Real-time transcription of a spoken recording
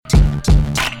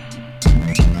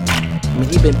mean,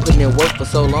 he's been putting in work for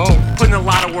so long. Putting a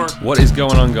lot of work. What is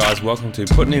going on, guys? Welcome to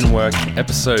Putting In Work,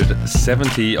 episode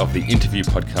 70 of the interview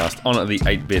podcast on the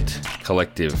 8-Bit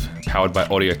Collective, powered by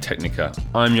Audio Technica.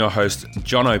 I'm your host,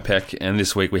 John Opek, and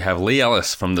this week we have Lee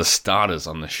Ellis from The Starters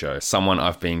on the show, someone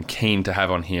I've been keen to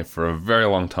have on here for a very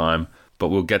long time, but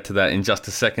we'll get to that in just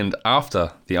a second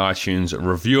after the iTunes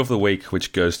review of the week,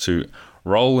 which goes to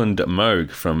Roland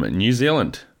Moog from New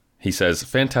Zealand. He says,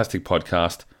 fantastic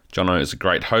podcast. Jono is a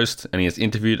great host, and he has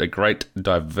interviewed a great,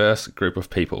 diverse group of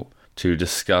people to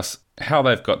discuss how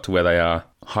they've got to where they are.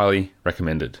 Highly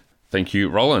recommended. Thank you,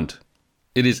 Roland.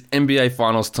 It is NBA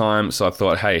Finals time, so I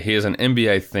thought, hey, here's an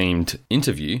NBA-themed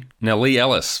interview. Now, Lee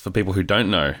Ellis, for people who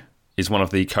don't know, is one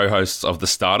of the co-hosts of The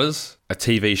Starters, a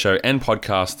TV show and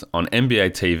podcast on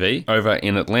NBA TV over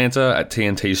in Atlanta at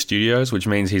TNT Studios, which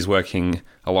means he's working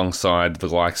alongside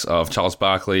the likes of Charles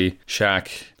Barkley,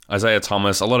 Shaq, Isaiah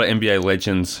Thomas, a lot of NBA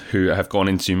legends who have gone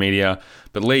into media.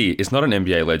 But Lee is not an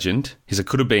NBA legend. He's a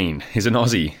coulda been. He's an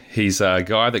Aussie. He's a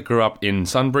guy that grew up in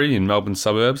Sunbury in Melbourne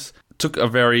suburbs. Took a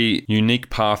very unique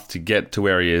path to get to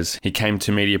where he is. He came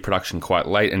to media production quite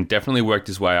late and definitely worked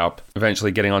his way up,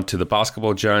 eventually getting onto the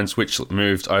Basketball Jones, which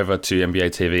moved over to NBA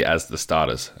TV as The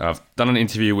Starters. I've done an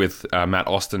interview with Matt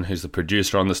Austin, who's the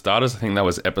producer on The Starters. I think that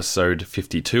was episode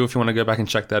 52, if you want to go back and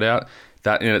check that out.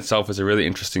 That in itself is a really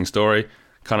interesting story,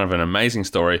 kind of an amazing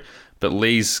story, but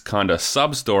Lee's kind of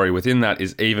sub-story within that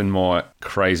is even more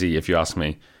crazy, if you ask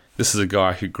me. This is a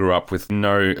guy who grew up with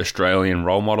no Australian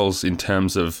role models in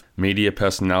terms of media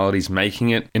personalities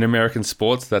making it in American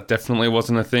sports. That definitely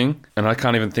wasn't a thing. And I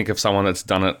can't even think of someone that's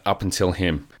done it up until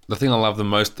him. The thing I love the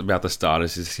most about The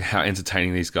Starters is how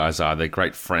entertaining these guys are. They're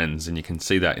great friends, and you can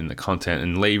see that in the content.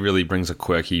 And Lee really brings a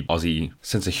quirky Aussie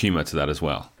sense of humour to that as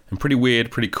well. And pretty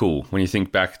weird, pretty cool when you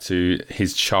think back to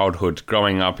his childhood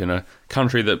growing up in a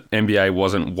country that NBA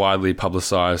wasn't widely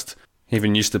publicised. He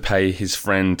even used to pay his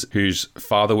friend whose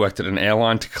father worked at an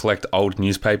airline to collect old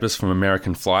newspapers from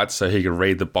American flights so he could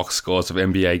read the box scores of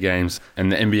NBA games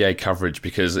and the NBA coverage,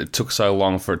 because it took so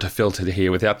long for it to filter to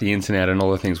here without the internet and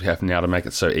all the things we have now to make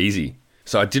it so easy.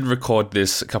 So I did record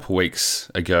this a couple weeks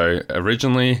ago.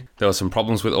 Originally, there were some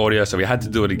problems with audio, so we had to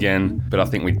do it again, but I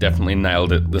think we definitely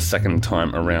nailed it the second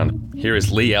time around. Here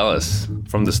is Lee Ellis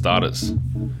from The Starters.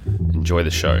 Enjoy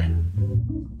the show.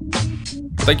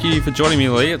 Thank you for joining me,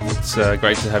 Lee. It's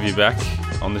great to have you back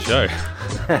on the show.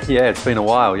 Yeah, it's been a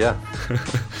while, yeah.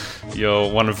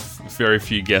 You're one of very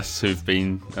few guests who've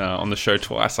been on the show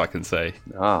twice, I can say.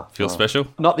 Feel special?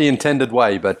 Not the intended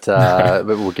way, but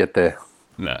we'll get there.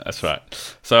 No, that's right.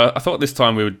 So I thought this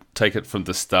time we would take it from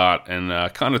the start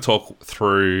and kind of talk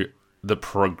through the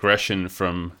progression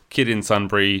from kid in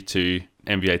Sunbury to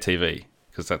NBA TV,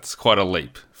 because that's quite a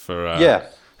leap for... Yeah.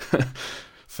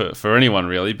 For anyone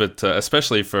really, but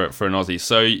especially for an Aussie.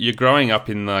 So you're growing up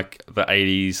in like the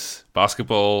 80s.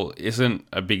 Basketball isn't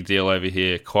a big deal over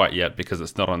here quite yet because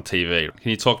it's not on TV. Can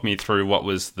you talk me through what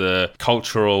was the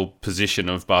cultural position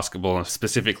of basketball and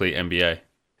specifically NBA?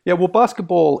 Yeah, well,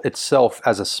 basketball itself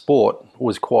as a sport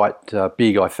was quite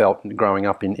big, I felt, growing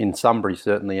up in Sunbury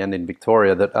certainly and in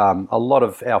Victoria, that a lot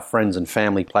of our friends and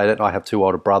family played it. I have two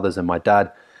older brothers and my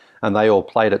dad, and they all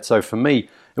played it. So for me,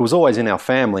 it was always in our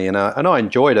family, and I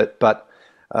enjoyed it, but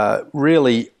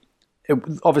really,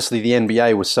 obviously the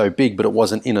NBA was so big, but it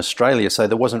wasn't in Australia, so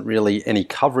there wasn't really any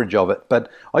coverage of it. But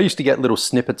I used to get little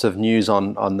snippets of news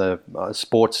on the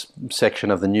sports section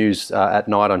of the news at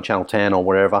night on Channel 10 or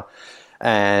wherever,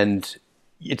 and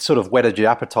it sort of whetted your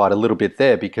appetite a little bit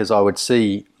there, because I would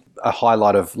see a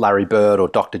highlight of Larry Bird or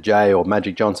Dr. J or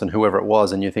Magic Johnson, whoever it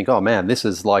was, and you think, oh man, this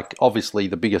is like obviously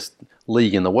the biggest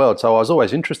league in the world. So I was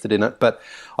always interested in it, but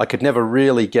I could never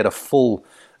really get a full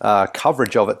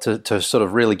coverage of it to sort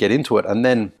of really get into it. And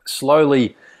then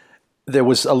slowly there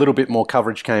was a little bit more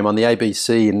coverage came on the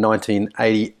ABC in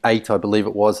 1988, I believe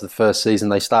it was, the first season.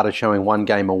 They started showing one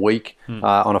game a week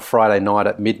on a Friday night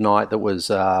at midnight. That was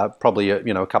probably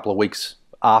a couple of weeks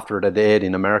after it had aired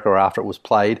in America or after it was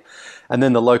played. And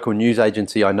then the local news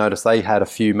agency, I noticed they had a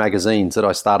few magazines that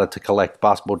I started to collect,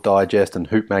 Basketball Digest and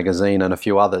Hoop Magazine and a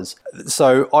few others.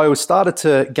 So I started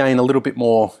to gain a little bit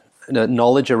more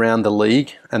knowledge around the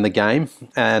league and the game.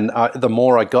 And the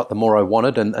more I got, the more I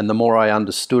wanted, and the more I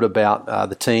understood about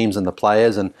the teams and the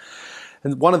players. And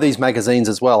one of these magazines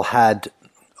as well had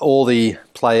all the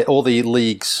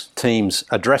league's teams'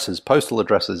 addresses, postal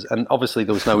addresses, and obviously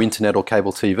there was no internet or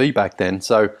cable TV back then.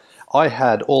 So I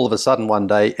had all of a sudden one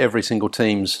day every single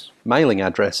team's mailing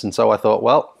address, and so I thought,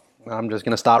 well, I'm just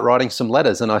going to start writing some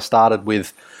letters. And I started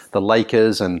with the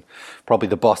Lakers and probably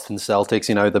the Boston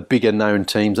Celtics, the bigger known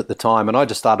teams at the time. And I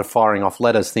just started firing off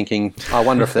letters thinking, I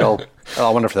wonder if they'll I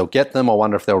wonder if they'll get them. I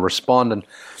wonder if they'll respond. And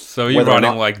so are you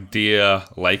writing like Dear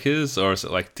Lakers, or is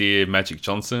it like Dear Magic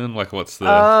Johnson? Like what's the...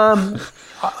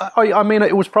 I mean,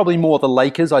 it was probably more the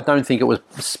Lakers. I don't think it was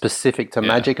specific to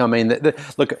Magic. I mean,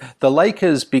 look, the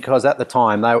Lakers, because at the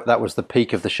time, that was the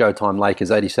peak of the Showtime Lakers,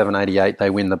 87, 88. They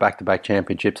win the back-to-back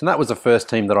championships. And that was the first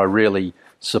team that I really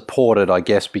supported, I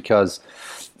guess, because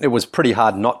it was pretty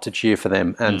hard not to cheer for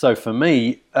them. And so for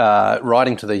me,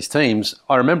 writing to these teams,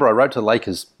 I remember I wrote to the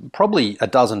Lakers probably a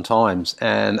dozen times,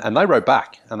 and they wrote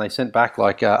back, and they sent back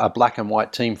like a black and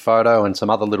white team photo and some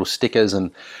other little stickers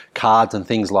and cards and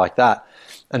things like that.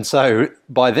 And so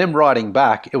by them writing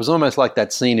back, it was almost like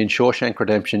that scene in Shawshank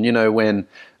Redemption, you know, when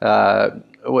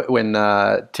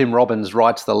Tim Robbins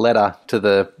writes the letter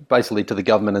basically to the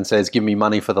government and says, "Give me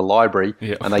money for the library,"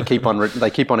 and they keep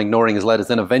on ignoring his letters.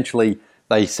 Then eventually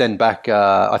they send back,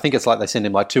 I think it's like they send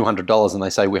him like $200 and they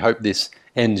say, "We hope this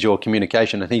ends your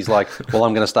communication." And he's like, "Well,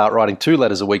 I'm going to start writing 2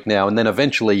 letters a week now." And then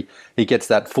eventually he gets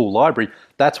that full library.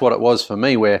 That's what it was for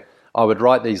me, where I would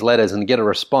write these letters and get a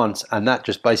response, and that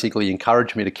just basically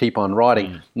encouraged me to keep on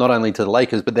writing, not only to the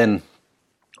Lakers, but then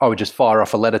I would just fire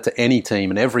off a letter to any team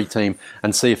and every team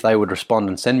and see if they would respond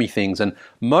and send me things. And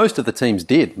most of the teams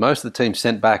did. Most of the teams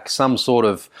sent back some sort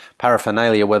of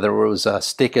paraphernalia, whether it was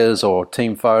stickers or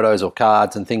team photos or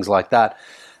cards and things like that.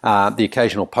 The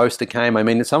occasional poster came. I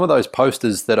mean, some of those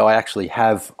posters that I actually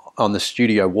have on the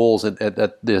studio walls at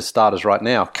the starters right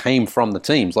now came from the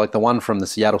teams, like the one from the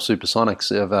Seattle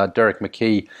Supersonics of Derek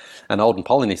McKee and Olden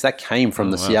Polynice. That came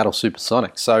from Seattle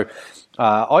Supersonics. So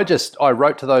I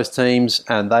wrote to those teams,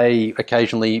 and they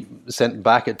occasionally sent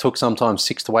back. It took sometimes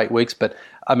 6 to 8 weeks, but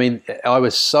I mean, I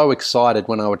was so excited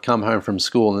when I would come home from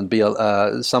school and be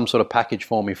some sort of package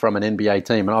for me from an NBA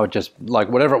team, and I would just, like,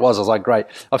 whatever it was, I was like, great.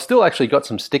 I've still actually got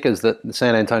some stickers that the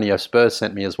San Antonio Spurs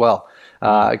sent me as well,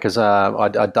 because I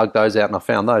dug those out and I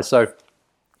found those. So,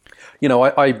 you know,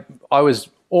 I was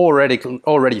already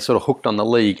sort of hooked on the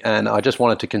league, and I just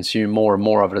wanted to consume more and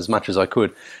more of it as much as I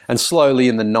could. And slowly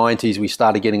in the 90s, we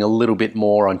started getting a little bit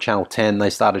more on Channel 10. They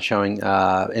started showing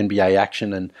NBA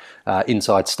action and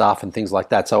inside stuff and things like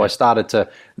that. So I started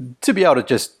to be able to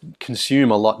just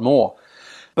consume a lot more.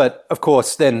 But of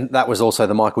course, then that was also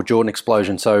the Michael Jordan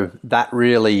explosion. So that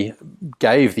really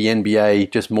gave the NBA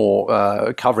just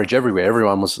more coverage everywhere.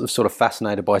 Everyone was sort of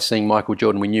fascinated by seeing Michael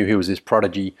Jordan. We knew he was this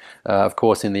prodigy, of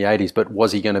course, in the 80s, but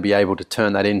was he going to be able to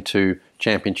turn that into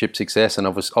championship success? And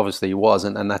obviously he was,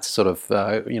 and that's sort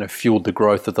of fueled the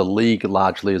growth of the league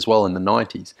largely as well in the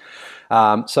 90s.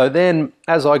 So then,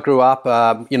 as I grew up,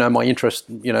 my interest,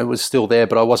 was still there,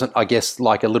 but I wasn't, I guess,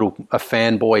 like a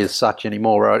fanboy as such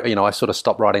anymore. I sort of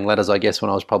stopped writing letters, I guess,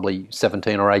 when I was probably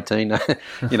 17 or 18.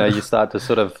 You start to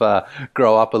sort of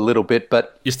grow up a little bit,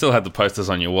 but you still had the posters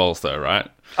on your walls, though, right?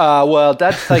 Well,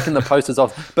 Dad's taken the posters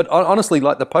off, but honestly,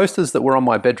 like the posters that were on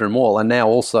my bedroom wall, and now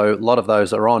also a lot of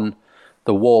those are on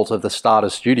the walls of the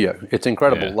Starters studio. It's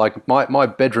incredible. Yeah. Like my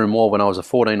bedroom wall when I was a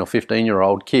 14 or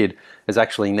 15-year-old kid is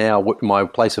actually now my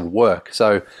place of work.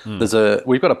 So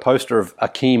we've got a poster of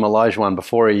Akeem Olajuwon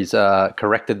before he's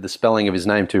corrected the spelling of his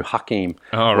name to Hakeem.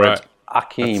 Oh, right. It's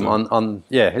Akeem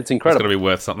it's incredible. It's got to be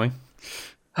worth something.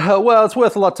 Well, it's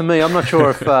worth a lot to me. I'm not sure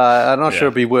if sure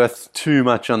it'd be worth too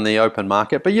much on the open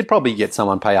market, but you'd probably get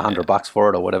someone pay $100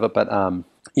 for it or whatever. But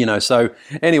so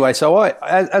anyway,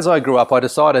 as I grew up, I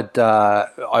decided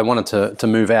I wanted to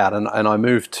move out, and I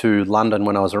moved to London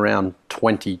when I was around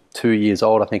 22 years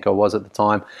old, I think I was at the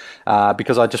time,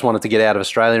 because I just wanted to get out of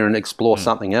Australia and explore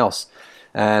something else.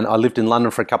 And I lived in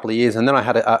London for a couple of years, and then I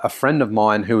had a friend of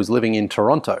mine who was living in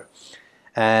Toronto.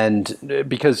 And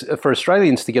because for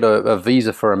Australians to get a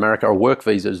visa for America, a work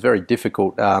visa, is very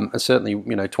difficult.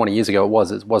 Certainly, 20 years ago it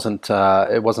wasn't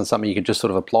something you could just sort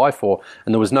of apply for.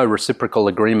 And there was no reciprocal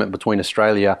agreement between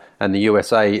Australia and the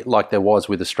USA like there was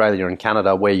with Australia and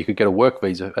Canada, where you could get a work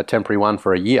visa, a temporary one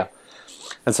for a year.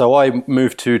 And so I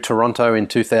moved to Toronto in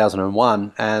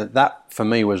 2001, and that for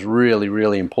me was really,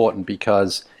 really important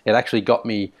because it actually got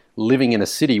me living in a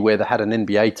city where they had an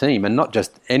NBA team, and not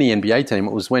just any NBA team.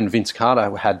 It was when Vince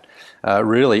Carter had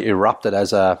really erupted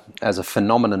as a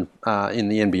phenomenon in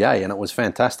the NBA, and it was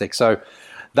fantastic. So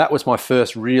that was my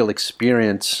first real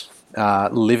experience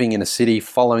living in a city,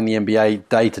 following the NBA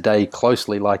day to day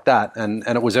closely like that, and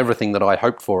it was everything that I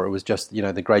hoped for. It was just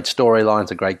the great storylines,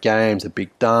 the great games, the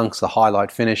big dunks, the highlight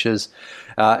finishes,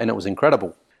 and it was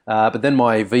incredible. But then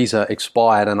my visa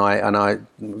expired, and I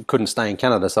couldn't stay in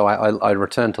Canada, so I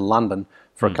returned to London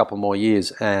for a couple more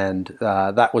years, and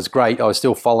that was great. I was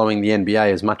still following the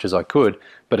NBA as much as I could,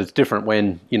 but it's different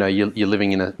when you're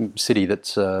living in a city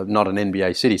that's not an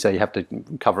NBA city, so you have to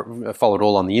follow it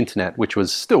all on the internet, which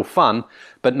was still fun,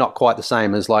 but not quite the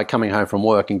same as like coming home from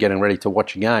work and getting ready to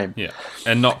watch a game. Yeah,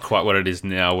 and not quite what it is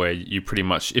now, where you pretty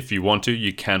much, if you want to,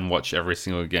 you can watch every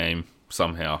single game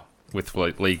somehow with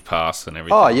League Pass and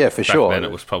everything. Oh, yeah, for sure. Back then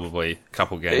it was probably a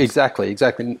couple games. Exactly.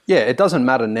 Yeah, it doesn't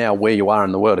matter now where you are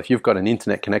in the world. If you've got an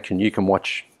internet connection, you can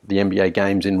watch the NBA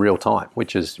games in real time,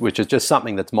 which is just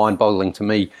something that's mind-boggling to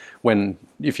me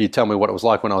if you tell me what it was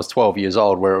like when I was 12 years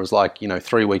old, where it was like,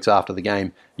 3 weeks after the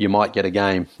game, you might get a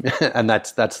game, and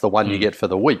that's the one you get for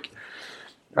the week.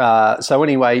 So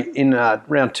anyway, in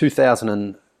around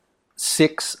 2006,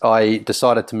 I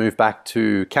decided to move back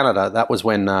to Canada. That was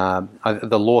when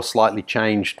the law slightly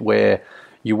changed, where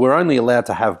you were only allowed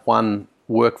to have one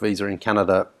work visa in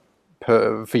Canada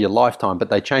for your lifetime, but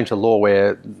they changed the law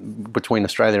where between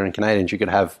Australia and Canadians you could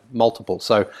have multiple.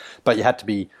 So, but you had to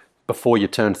be before you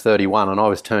turned 31, and I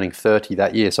was turning 30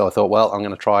 that year. So I thought, well, I'm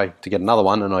going to try to get another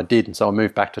one, and I did. And so I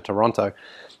moved back to Toronto.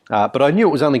 But I knew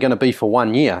it was only going to be for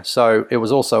 1 year, so it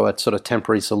was also a sort of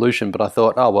temporary solution. But I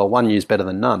thought, oh well, 1 year is better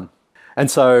than none. And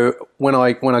so when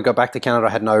I got back to Canada,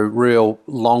 I had no real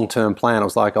long-term plan. I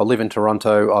was like, I'll live in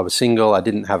Toronto. I was single. I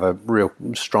didn't have a real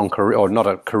strong career, or not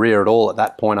a career at all at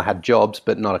that point. I had jobs,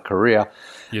 but not a career.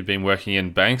 You'd been working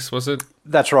in banks, was it?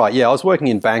 That's right, yeah. I was working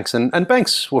in banks, and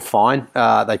banks were fine.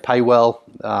 They pay well.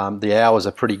 The hours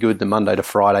are pretty good, the Monday to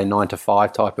Friday, 9 to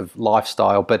 5 type of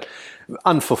lifestyle, but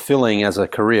unfulfilling as a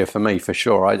career for me, for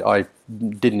sure. I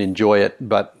didn't enjoy it,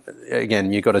 but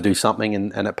again, you got to do something,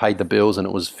 and it paid the bills, and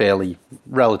it was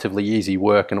relatively easy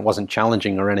work, and it wasn't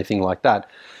challenging or anything like that.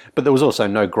 But there was also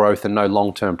no growth and no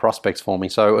long-term prospects for me.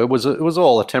 So it was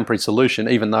all a temporary solution,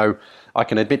 even though I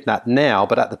can admit that now,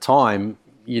 but at the time,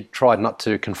 you tried not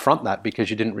to confront that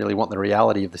because you didn't really want the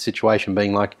reality of the situation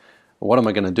being like, what am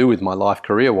I going to do with my life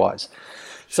career-wise?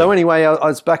 So anyway, I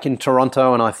was back in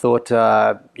Toronto, and I thought,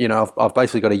 I've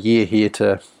basically got a year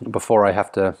here before I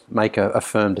have to make a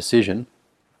firm decision.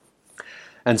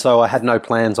 And so I had no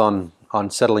plans on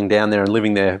settling down there and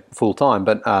living there full-time,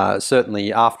 but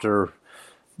certainly after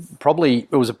probably,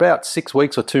 it was about 6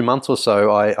 weeks or 2 months or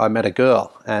so, I met a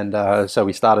girl, and so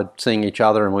we started seeing each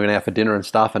other, and we went out for dinner and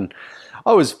stuff, and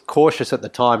I was cautious at the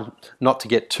time not to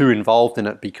get too involved in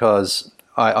it because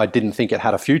I didn't think it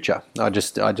had a future. I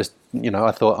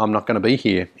thought I'm not going to be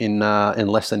here in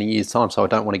less than a year's time, so I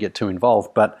don't want to get too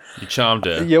involved. But you charmed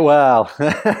her. Yeah, well,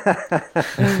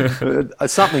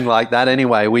 something like that.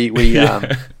 Anyway, we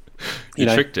you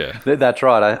tricked her. That's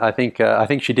right. I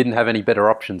think she didn't have any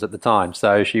better options at the time,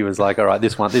 so she was like, "All right,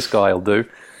 this guy will do."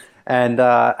 And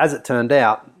as it turned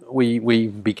out, we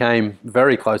became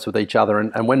very close with each other.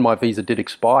 And when my visa did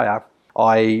expire,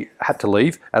 I had to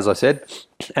leave, as I said,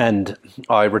 and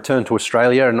I returned to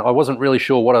Australia, and I wasn't really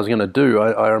sure what I was going to do.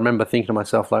 I remember thinking to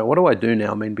myself, like, what do I do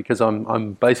now? I mean, because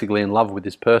I'm basically in love with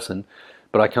this person,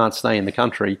 but I can't stay in the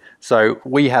country. So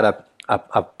we had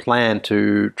a plan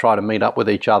to try to meet up with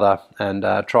each other and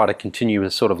try to continue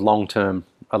a sort of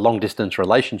long-distance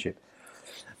relationship.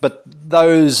 But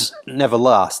those never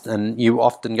last, and you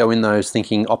often go in those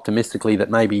thinking optimistically that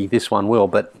maybe this one will,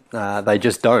 but they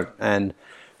just don't. And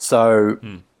so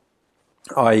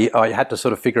I had to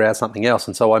sort of figure out something else.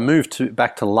 And so I moved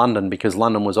back to London because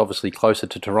London was obviously closer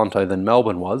to Toronto than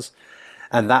Melbourne was.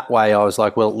 And that way I was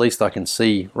like, well, at least I can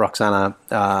see Roxana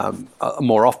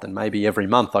more often. Maybe every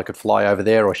month I could fly over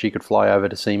there, or she could fly over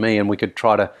to see me, and we could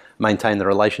try to maintain the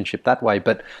relationship that way.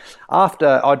 But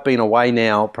after I'd been away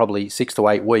now probably 6 to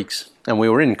 8 weeks, and we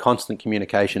were in constant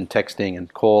communication, texting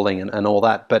and calling and all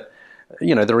that. But,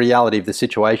 the reality of the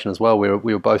situation as well,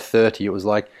 we were both 30. It was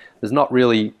like, there's not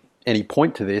really any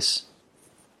point to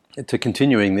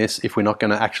continuing this if we're not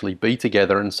going to actually be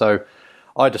together. And so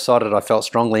I decided I felt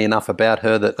strongly enough about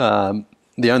her that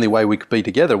the only way we could be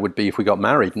together would be if we got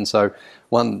married. And so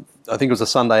I think it was a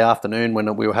Sunday afternoon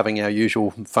when we were having our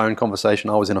usual phone conversation.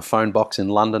 I was in a phone box in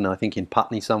London, I think in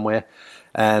Putney somewhere,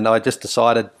 and I just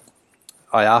decided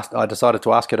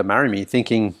to ask her to marry me,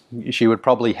 thinking she would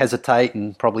probably hesitate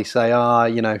and probably say,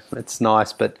 it's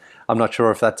nice, but I'm not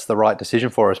sure if that's the right decision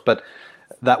for us. But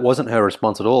that wasn't her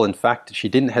response at all. In fact, she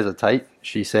didn't hesitate.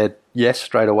 She said, yes,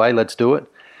 straight away, let's do it.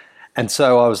 And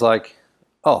so I was like,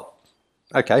 oh,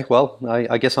 okay, well,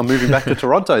 I guess I'm moving back to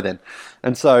Toronto then.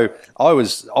 And so I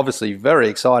was obviously very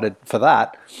excited for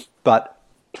that, but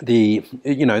the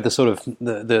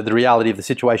reality of the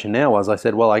situation now was I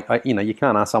said, well, you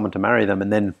can't ask someone to marry them and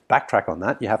then backtrack on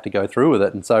that. You have to go through with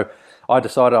it. And so I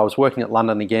decided I was working at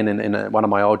London again in one of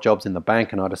my old jobs in the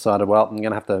bank, and I decided, well, I'm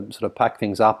going to have to sort of pack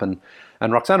things up. And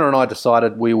Roxana and I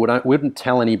decided we wouldn't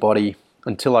tell anybody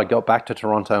until I got back to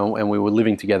Toronto, and we were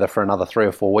living together for another 3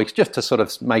 or 4 weeks, just to sort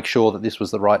of make sure that this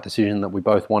was the right decision, that we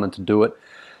both wanted to do it.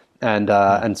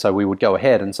 And so we would go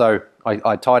ahead. And so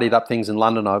I tidied up things in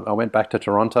London. I went back to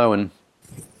Toronto, and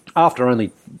after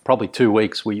only probably 2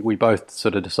 weeks, we both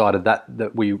sort of decided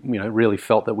that we really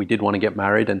felt that we did want to get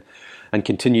married and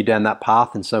continue down that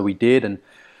path. And so we did. And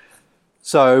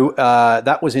so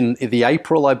that was in the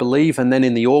April, I believe. And then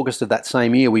in the August of that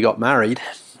same year, we got married.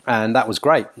 And that was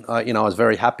great. I was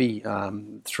very happy,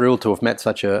 thrilled to have met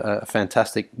such a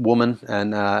fantastic woman,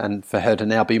 and for her to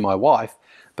now be my wife.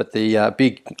 But the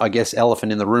big, I guess,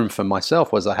 elephant in the room for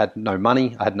myself was I had no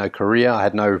money, I had no career, I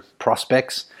had no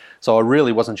prospects. So I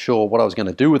really wasn't sure what I was going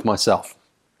to do with myself.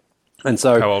 And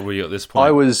so, how old were you at this point? I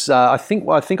was, I think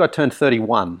I turned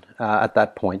 31 at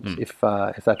that point, if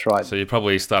that's right. So you're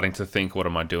probably starting to think, what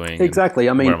am I doing? Exactly.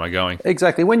 I mean, where am I going?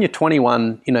 Exactly. When you're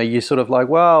 21, you're sort of like,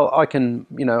 well, I can,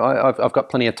 I've got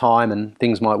plenty of time and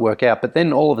things might work out. But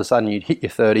then all of a sudden you hit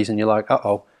your 30s and you're like,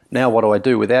 uh-oh, now what do I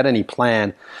do? Without any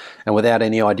plan and without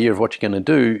any idea of what you're going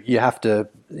to do, you have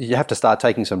to start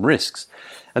taking some risks.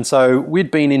 And so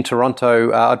we'd been in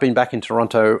Toronto. I'd been back in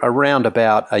Toronto around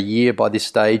about a year by this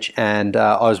stage, and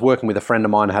I was working with a friend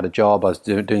of mine who had a job. I was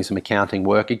doing some accounting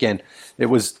work. Again, it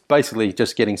was basically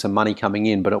just getting some money coming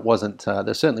in, but it wasn't.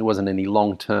 There certainly wasn't any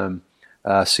long-term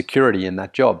security in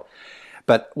that job.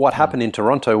 But what happened in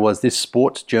Toronto was this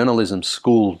sports journalism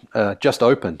school just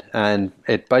opened, and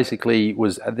it basically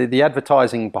was the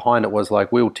advertising behind it was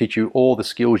like, we'll teach you all the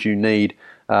skills you need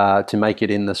to make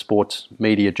it in the sports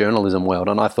media journalism world.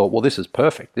 And I thought, well, this is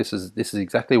perfect. This is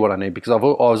exactly what I need, because I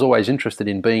was always interested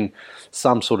in being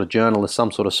some sort of journalist,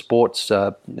 some sort of sports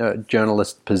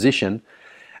journalist position.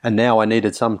 And now I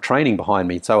needed some training behind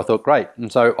me. So I thought, great.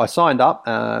 And so I signed up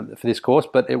for this course,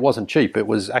 but it wasn't cheap. It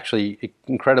was actually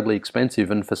incredibly expensive.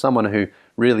 And for someone who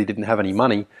really didn't have any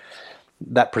money,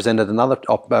 that presented another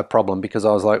problem, because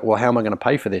I was like, well, how am I going to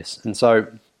pay for this? And so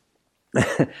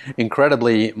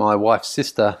incredibly, my wife's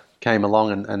sister came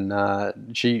along,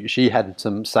 and she had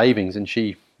some savings, and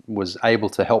she was able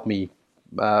to help me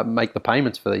make the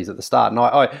payments for these at the start.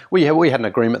 And we had an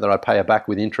agreement that I pay her back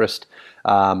with interest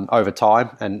over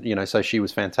time, and so she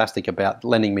was fantastic about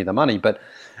lending me the money. But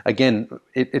again,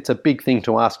 it's a big thing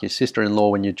to ask your sister-in-law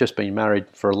when you've just been married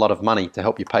for a lot of money to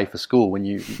help you pay for school when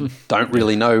you don't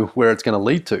really know where it's going to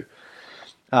lead to.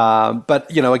 But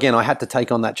again, I had to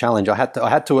take on that challenge. I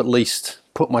had to at least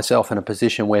put myself in a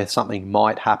position where something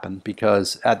might happen,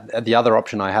 because at the other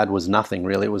option I had was nothing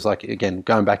really. It was like, again,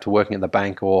 going back to working at the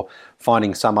bank or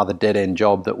finding some other dead-end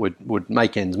job that would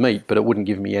make ends meet, but it wouldn't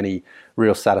give me any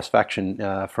real satisfaction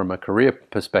from a career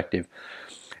perspective.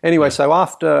 Anyway, so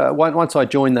once I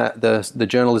joined the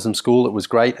journalism school, it was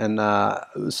great, and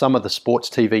some of the sports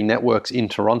TV networks in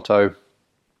Toronto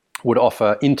would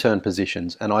offer intern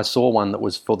positions, and I saw one that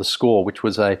was for The Score, which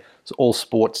was a all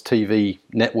sports TV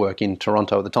network in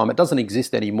Toronto at the time. It doesn't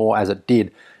exist anymore as it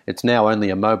did. It's now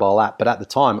only a mobile app, but at the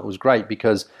time it was great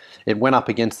because it went up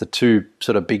against the two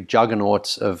sort of big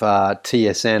juggernauts of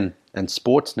TSN and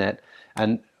Sportsnet.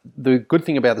 And the good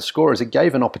thing about The Score is it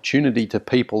gave an opportunity to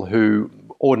people who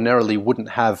ordinarily wouldn't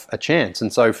have a chance.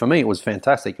 And so for me, it was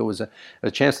fantastic. It was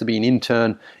a chance to be an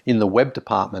intern in the web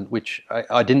department, which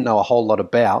I didn't know a whole lot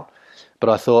about, but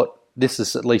I thought this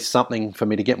is at least something for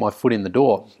me to get my foot in the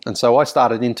door. And so I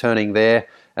started interning there,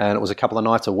 and it was a couple of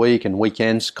nights a week and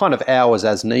weekends, kind of hours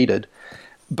as needed.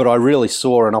 But I really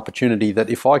saw an opportunity that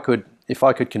if I could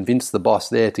convince the boss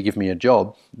there to give me a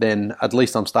job, then at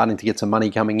least I'm starting to get some money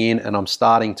coming in, and I'm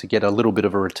starting to get a little bit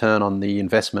of a return on the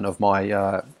investment of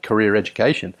my career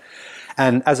education.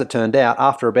 And as it turned out,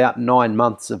 after about 9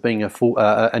 months of being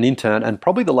an intern, and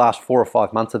probably the last 4 or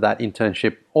 5 months of that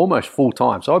internship almost full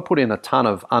time, so I put in a ton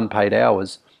of unpaid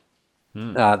hours,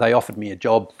 they offered me a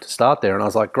job to start there, and I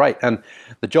was like, great. And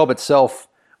the job itself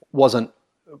wasn't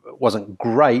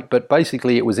great, but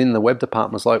basically it was in the web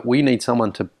department. It's like, we need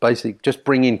someone to basically just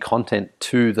bring in content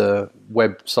to the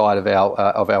website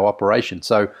of our operation.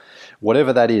 So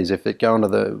whatever that is, if it going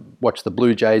to watch the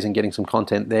Blue Jays and getting some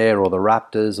content there, or the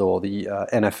Raptors, or the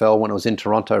NFL when it was in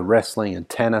Toronto, wrestling and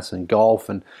tennis and golf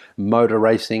and motor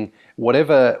racing,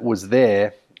 whatever was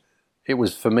there, it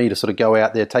was for me to sort of go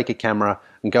out there, take a camera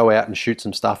and go out and shoot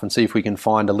some stuff and see if we can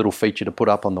find a little feature to put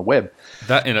up on the web.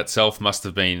 That in itself must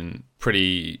have been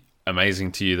pretty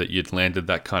amazing to you that you'd landed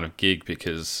that kind of gig,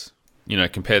 because,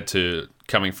 compared to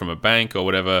coming from a bank or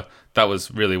whatever, that was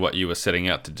really what you were setting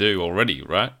out to do already,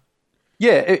 right?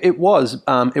 Yeah, it was.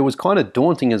 It was kind of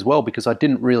daunting as well because I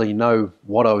didn't really know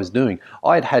what I was doing.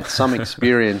 I had had some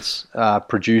experience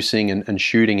producing and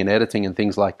shooting and editing and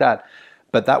things like that,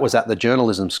 but that was at the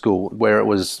journalism school where it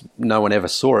was no one ever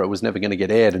saw it. It was never going to get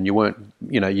aired, and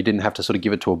you didn't have to sort of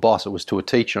give it to a boss. It was to a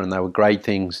teacher, and they would grade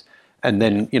things. And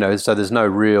then, so there's no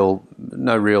real.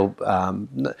 I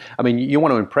mean, you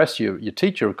want to impress your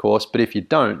teacher, of course, but if you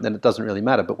don't, then it doesn't really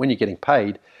matter. But when you're getting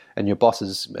paid, and your boss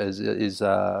is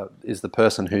the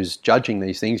person who's judging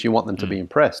these things, you want them to be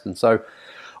impressed. And so,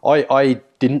 I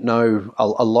didn't know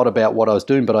a lot about what I was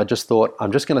doing, but I just thought,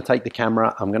 I'm just going to take the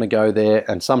camera, I'm going to go there,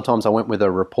 and sometimes I went with a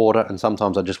reporter, and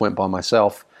sometimes I just went by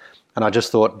myself. And I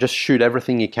just thought, just shoot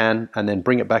everything you can and then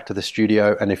bring it back to the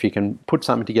studio. And if you can put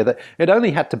something together, it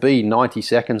only had to be 90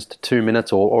 seconds to 2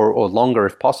 minutes or longer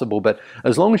if possible. But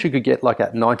as long as you could get like a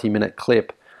 90-second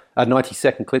clip,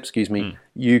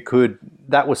 you could.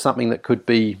 That was something that could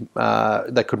be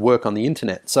that could work on the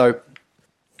internet. So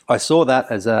I saw that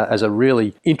as a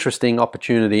really interesting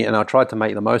opportunity, and I tried to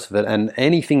make the most of it. And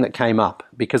anything that came up,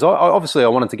 because I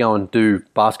wanted to go and do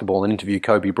basketball and interview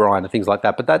Kobe Bryant and things like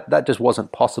that, but that just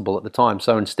wasn't possible at the time.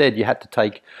 So instead, you had to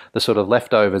take the sort of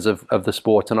leftovers of the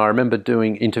sports. And I remember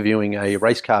interviewing a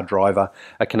race car driver,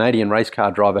 a Canadian race car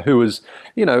driver, who was,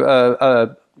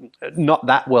 not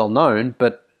that well known,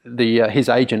 but his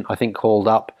agent, I think, called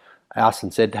up us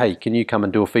and said, "Hey, can you come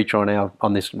and do a feature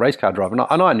on this race car driver?"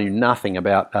 And I knew nothing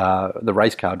about the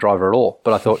race car driver at all,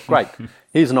 but I thought, great,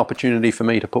 here's an opportunity for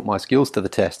me to put my skills to the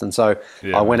test. And so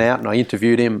I went out and I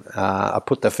interviewed him. I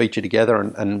put the feature together,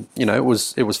 and it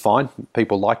was fine.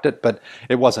 People liked it, but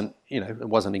it wasn't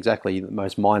exactly the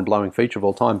most mind-blowing feature of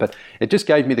all time. But it just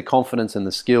gave me the confidence and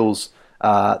the skills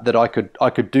that I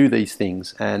could do these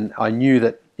things, and I knew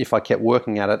that if I kept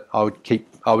working at it, I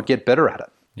would get better at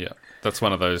it. Yeah. That's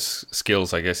one of those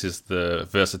skills, I guess, is the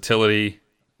versatility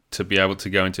to be able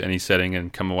to go into any setting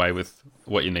and come away with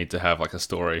what you need to have, like a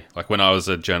story. Like when I was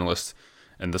a journalist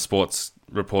and the sports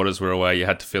reporters were away, you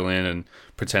had to fill in and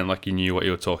pretend like you knew what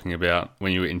you were talking about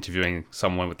when you were interviewing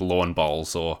someone with lawn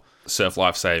bowls or surf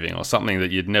lifesaving or something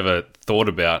that you'd never thought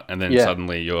about, and then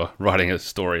suddenly you're writing a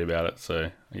story about it.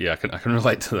 So yeah, I can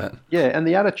relate to that. Yeah, and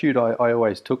the attitude I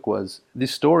always took was,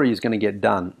 this story is going to get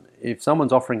done. If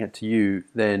someone's offering it to you,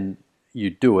 then you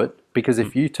do it, because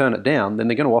if you turn it down, then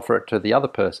they're going to offer it to the other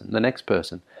person, the next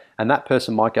person. And that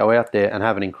person might go out there and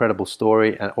have an incredible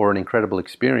story or an incredible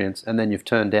experience, and then you've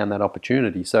turned down that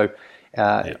opportunity. So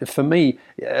for me,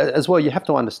 as well, you have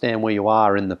to understand where you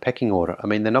are in the pecking order. I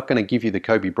mean, they're not going to give you the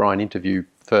Kobe Bryant interview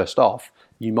first off.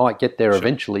 You might get there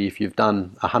eventually if you've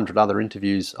done 100 other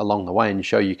interviews along the way and you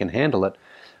show you can handle it.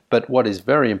 But what is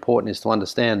very important is to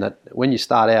understand that when you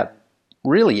start out,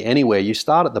 really anywhere, you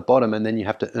start at the bottom and then you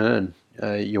have to earn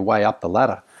your way up the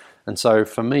ladder. And so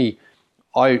for me,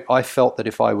 I felt that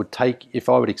if I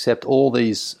would accept all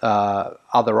these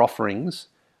other offerings,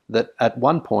 that at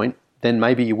one point, then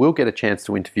maybe you will get a chance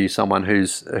to interview someone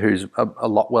who's a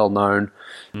lot well known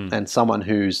and someone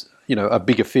who's a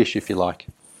bigger fish, if you like.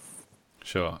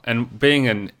 Sure. And being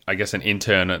an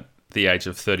intern at the age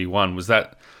of 31, was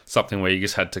that something where you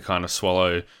just had to kind of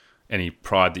swallow any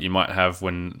pride that you might have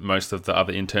when most of the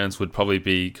other interns would probably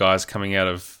be guys coming out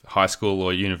of high school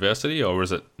or university, or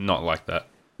was it not like that?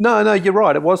 No, you're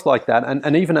right. It was like that.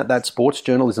 And even at that sports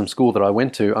journalism school that I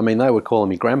went to, I mean, they were calling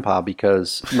me grandpa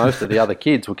because most of the other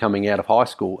kids were coming out of high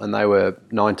school and they were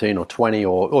 19 or 20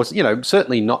 or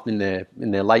certainly not in their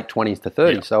late 20s to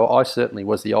 30s. Yeah. So I certainly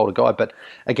was the older guy. But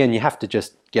again, you have to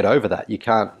just get over that. You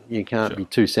can't be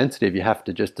too sensitive. You have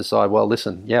to just decide, well,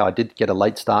 listen, I did get a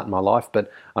late start in my life,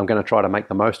 but I'm going to try to make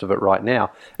the most of it right now.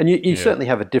 And you certainly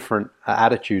have a different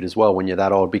attitude as well when you're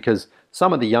that old, because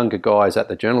some of the younger guys at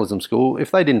the journalism school,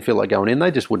 if they didn't feel like going in,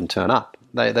 they just wouldn't turn up.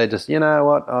 They just, you know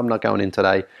what, I'm not going in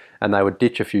today, and they would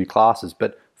ditch a few classes.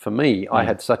 But for me, I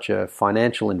had such a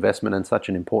financial investment and such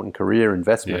an important career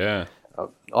investment. Yeah.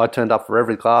 I turned up for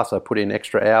every class. I put in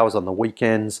extra hours on the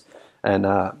weekends and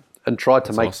tried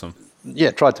to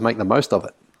make the most of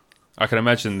it. I can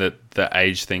imagine that the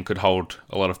age thing could hold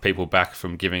a lot of people back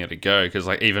from giving it a go, because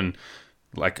even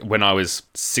when I was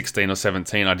 16 or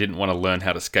 17, I didn't want to learn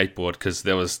how to skateboard because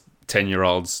there was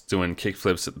 10-year-olds doing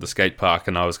kickflips at the skate park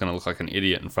and I was going to look like an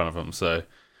idiot in front of them. So,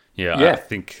 I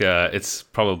think it's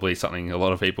probably something a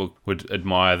lot of people would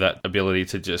admire, that ability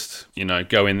to just,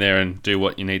 go in there and do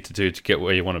what you need to do to get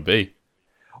where you want to be.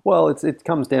 Well, it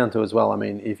comes down to as well, I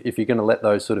mean, if you're going to let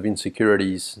those sort of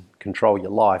insecurities control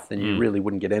your life, then you really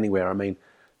wouldn't get anywhere. I mean,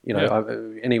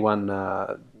 anyone...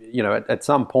 at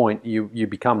some point you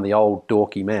become the old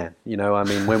dorky man. I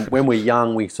mean, when we're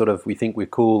young, we think we're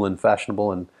cool and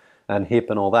fashionable and hip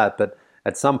and all that. But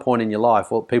at some point in your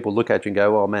life, well, people look at you and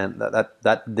go, "Well, man,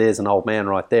 that there's an old man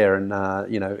right there," and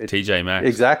TJ Maxx.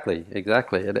 Exactly.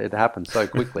 It happens so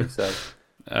quickly.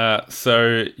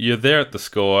 So you're there at the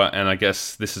Score, and I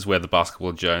guess this is where the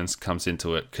Basketball Jones comes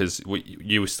into it, because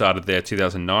you started there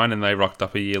 2009, and they rocked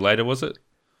up a year later, was it?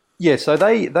 Yeah, so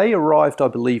they arrived, I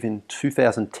believe, in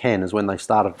 2010 is when they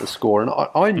started the Score, and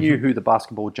I knew who the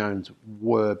Basketball Jones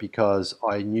were because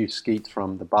I knew Skeets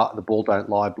from the Ball Don't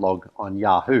Lie blog on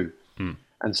Yahoo.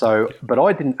 And so, but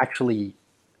I didn't actually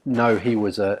know he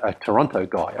was a Toronto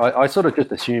guy. I sort of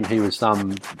just assumed he was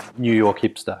some New York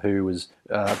hipster who was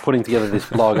putting together this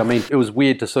blog. I mean, it was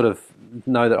weird to sort of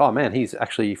know that, oh man, he's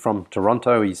actually from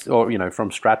Toronto.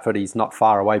 From Stratford. He's not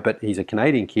far away, but he's a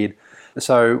Canadian kid.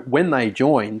 So when they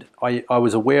joined, I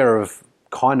was aware of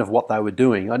kind of what they were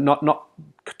doing. Not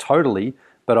totally,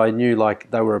 but I knew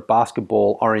like they were a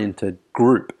basketball-oriented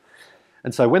group.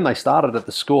 And so when they started at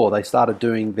the Score, they started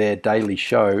doing their daily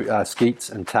show. Skeets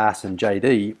and Tass and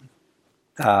JD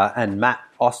and Matt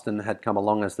Austin had come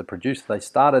along as the producer. They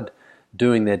started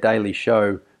doing their daily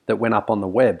show that went up on the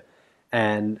web.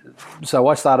 And so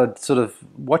I started sort of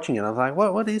watching it. I was like,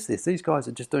 what is this? These guys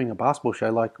are just doing a basketball show.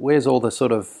 Like, where's all the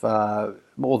sort of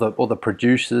all the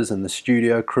producers and the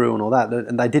studio crew and all that?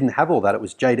 And they didn't have all that. It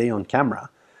was JD on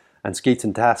camera. And Skeets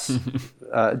and Tass,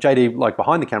 JD like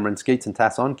behind the camera and Skeets and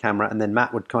Tass on camera, and then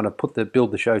Matt would kind of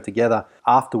build the show together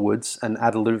afterwards and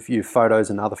add a few photos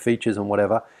and other features and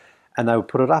whatever, and they would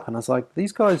put it up. And I was like,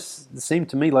 these guys seem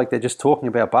to me like they're just talking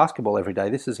about basketball every day.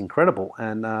 This is incredible,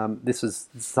 and this is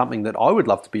something that I would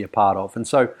love to be a part of. And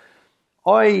so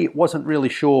I wasn't really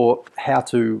sure how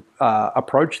to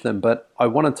approach them, but I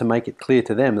wanted to make it clear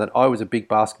to them that I was a big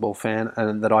basketball fan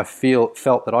and that I felt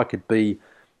that I could be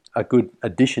a good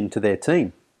addition to their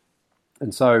team.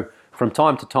 And so from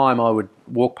time to time I would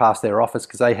walk past their office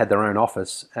because they had their own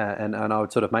office, and I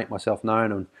would sort of make myself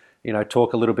known and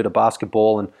talk a little bit of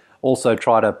basketball and also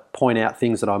try to point out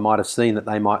things that I might have seen that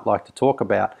they might like to talk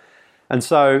about. And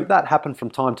so that happened from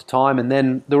time to time, and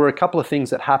then there were a couple of things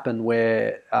that happened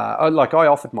where I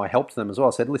offered my help to them as well.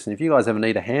 I said, listen, if you guys ever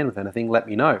need a hand with anything, let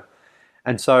me know.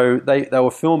 And so they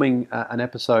were filming an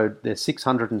episode, their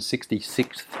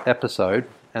 666th episode,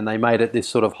 and they made it this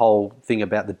sort of whole thing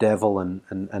about the devil and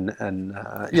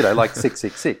like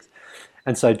 666.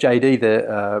 And so JD,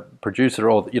 the producer,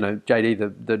 or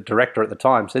JD, the director at the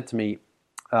time, said to me,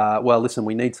 well, listen,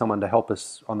 we need someone to help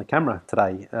us on the camera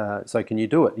today. So can you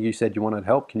do it? You said you wanted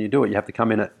help. Can you do it? You have to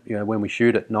come in at when we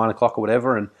shoot at 9 o'clock or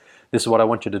whatever, and this is what I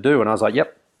want you to do. And I was like,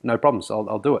 yep, no problems.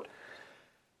 I'll do it.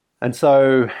 And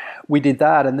so we did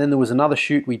that, and then there was another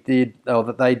shoot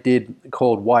that they did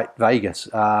called White Vegas.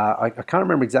 I can't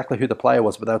remember exactly who the player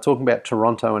was, but they were talking about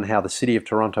Toronto and how the city of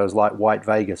Toronto is like White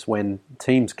Vegas. When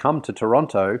teams come to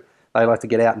Toronto, they like to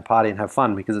get out and party and have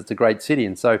fun because it's a great city.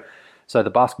 And so the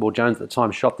Basketball Jones at the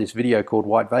time shot this video called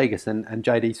White Vegas, and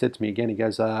JD said to me again, he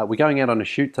goes, we're going out on a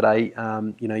shoot today.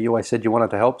 You always said you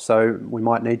wanted to help, so we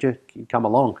might need you. Come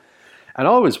along. And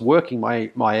I was working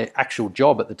my actual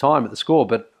job at the time at the Score,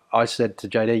 but I said to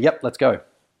JD, yep, let's go.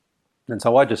 And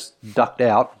so I just ducked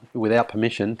out without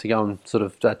permission to go and sort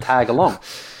of tag along.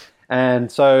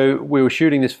 And so we were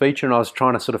shooting this feature, and I was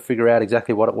trying to sort of figure out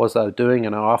exactly what it was they were doing,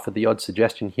 and I offered the odd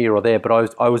suggestion here or there, but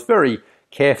I was very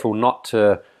careful not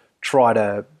to try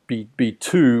to be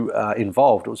too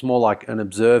involved. It was more like an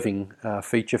observing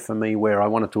feature for me, where I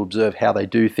wanted to observe how they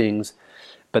do things.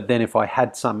 But then if I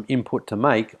had some input to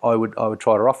make, I would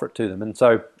try to offer it to them. And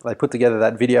so they put together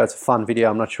that video. It's a fun video.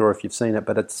 I'm not sure if you've seen it,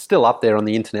 but it's still up there on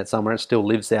the internet somewhere. It still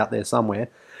lives out there somewhere.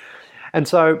 And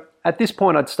so at this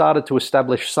point, I'd started to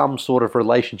establish some sort of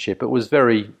relationship. It was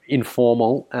very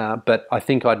informal, but I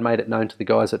think I'd made it known to the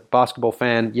guys at Basketball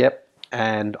Fan, yep,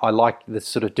 and I like this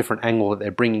sort of different angle that they're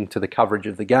bringing to the coverage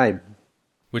of the game.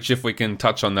 Which, if we can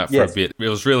touch on that for a bit, it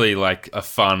was really like a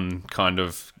fun kind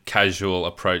of casual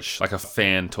approach, like a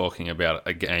fan talking about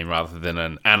a game rather than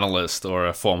an analyst or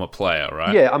a former player,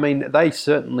 right? Yeah, I mean, they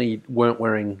certainly weren't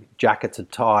wearing jackets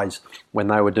and ties when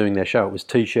they were doing their show. It was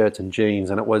T-shirts and jeans,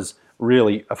 and it was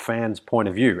really a fan's point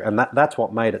of view. And that's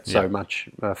what made it so much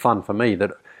fun for me,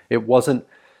 that it wasn't,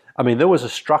 I mean, there was a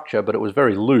structure, but it was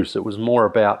very loose. It was more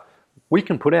about, we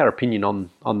can put our opinion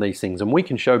on these things, and we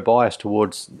can show bias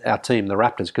towards our team, the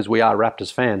Raptors, because we are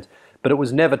Raptors fans. But it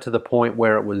was never to the point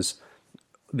where it was,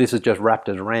 this is just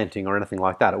Raptors ranting or anything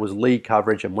like that. It was league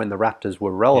coverage, and when the Raptors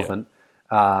were relevant,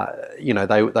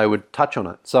 they would touch on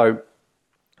it. So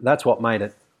that's what made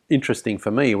it interesting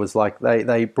for me. It was like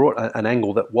they brought an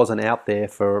angle that wasn't out there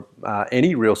for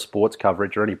any real sports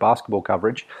coverage or any basketball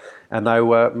coverage, and they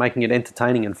were making it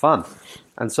entertaining and fun.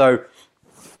 And so,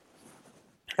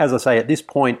 as I say, at this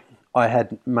point, I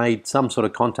had made some sort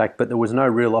of contact, but there was no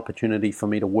real opportunity for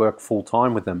me to work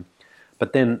full-time with them.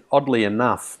 But then, oddly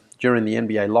enough, during the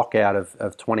NBA lockout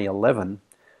of 2011,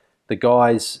 the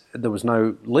guys, there was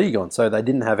no league on, so they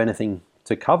didn't have anything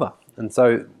to cover. And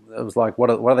so it was like, what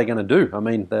are they going to do? I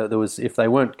mean, there was, if they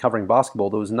weren't covering basketball,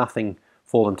 there was nothing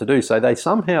for them to do. So they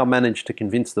somehow managed to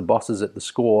convince the bosses at the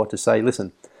Score to say,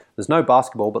 listen, there's no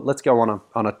basketball, but let's go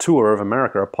on a tour of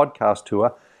America, a podcast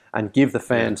tour, and give the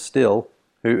fans still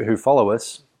who follow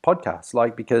us podcasts,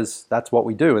 like, because that's what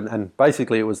we do. And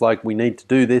basically it was like, we need to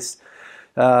do this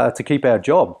to keep our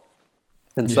job.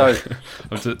 And so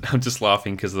I'm just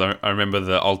laughing because I remember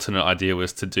the alternate idea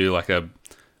was to do like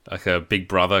a Big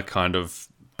Brother kind of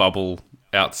bubble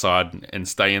outside and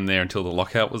stay in there until the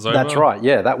lockout was over. That's right.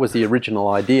 Yeah, that was the original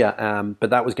idea, but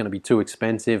that was going to be too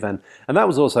expensive, and that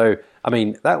was also, I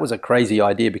mean, that was a crazy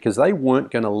idea because they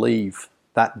weren't going to leave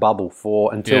that bubble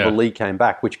until the league came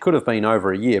back, which could have been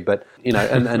over a year. But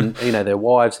and you know, their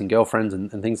wives and girlfriends and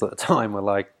things at the time were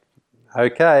like,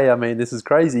 okay, I mean, this is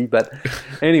crazy. But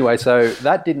anyway, so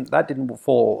that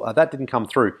didn't come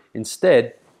through.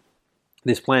 Instead,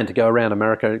 this plan to go around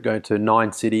America, go to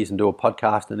 9 cities and do a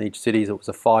podcast in each city. It was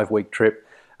a 5-week trip.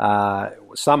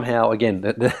 Somehow, again,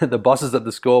 the bosses at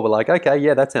the Score were like, okay,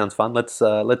 yeah, that sounds fun. Let's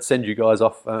send you guys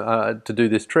off to do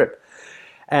this trip.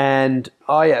 And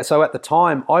so at the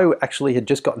time, I actually had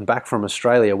just gotten back from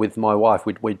Australia with my wife.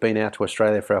 We'd been out to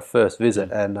Australia for our first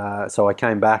visit, and so I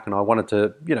came back and I wanted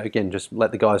to, again, just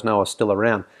let the guys know I was still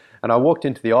around. And I walked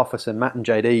into the office, and Matt and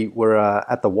JD were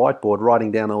at the whiteboard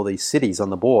writing down all these cities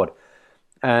on the board.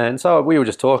 And so we were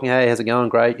just talking, hey, how's it going?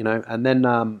 Great, And then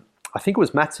I think it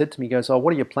was Matt said to me, he goes, oh,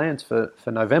 what are your plans for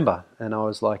November? And I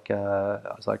was like,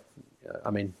 I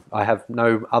mean, I have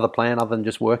no other plan other than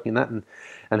just working that.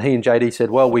 And he and JD said,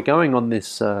 well, we're going on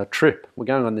this trip. We're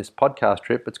going on this podcast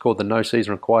trip. It's called the No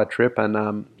Season Required trip.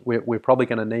 And we're probably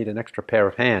going to need an extra pair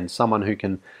of hands, someone who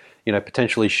can,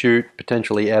 potentially shoot,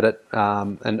 potentially edit.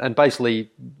 And basically,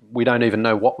 we don't even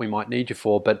know what we might need you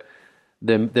for, but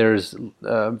there's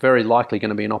very likely going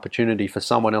to be an opportunity for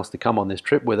someone else to come on this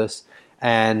trip with us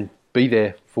and be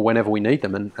there for whenever we need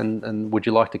them. And would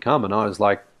you like to come? And I was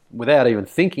like, without even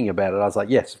thinking about it, I was like,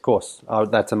 yes, of course.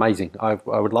 That's amazing. I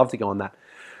would love to go on that.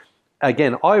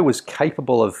 Again, I was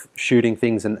capable of shooting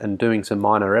things and doing some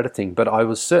minor editing, but I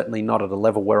was certainly not at a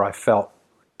level where I felt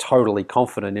totally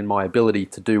confident in my ability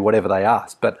to do whatever they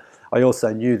asked. But I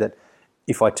also knew that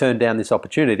if I turned down this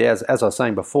opportunity, as I was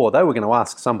saying before, they were going to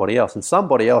ask somebody else, and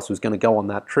somebody else was going to go on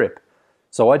that trip.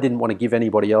 So I didn't want to give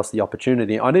anybody else the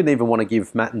opportunity. I didn't even want to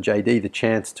give Matt and JD the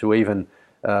chance to even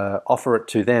offer it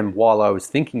to them while I was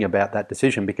thinking about that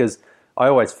decision, because I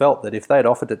always felt that if they'd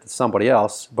offered it to somebody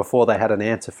else before they had an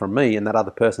answer from me and that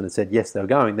other person had said yes, they were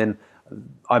going, then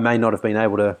I may not have been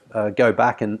able to go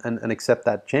back and accept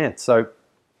that chance. So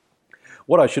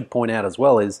what I should point out as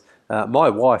well is my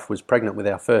wife was pregnant with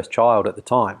our first child at the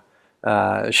time.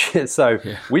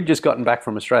 We'd just gotten back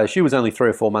from Australia. She was only 3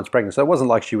 or 4 months pregnant, so it wasn't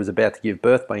like she was about to give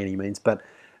birth by any means. But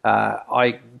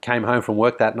I came home from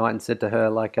work that night and said to her,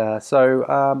 like, I'm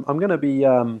going to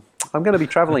be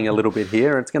traveling a little bit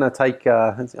here. It's going to take.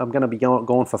 I'm going to be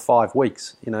gone for 5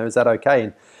 weeks. Is that okay?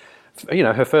 And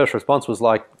her first response was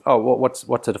like, oh,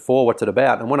 what's it for? What's it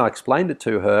about? And when I explained it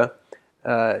to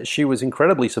her, she was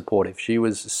incredibly supportive. She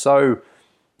was so,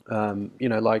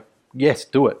 like, yes,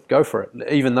 do it, go for it.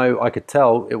 Even though I could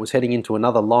tell it was heading into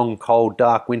another long, cold,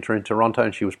 dark winter in Toronto,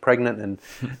 and she was pregnant,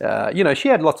 and she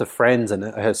had lots of friends, and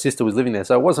her sister was living there,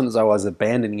 so it wasn't as though I was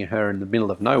abandoning her in the middle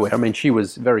of nowhere. I mean, she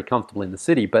was very comfortable in the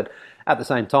city, but at the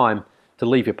same time, to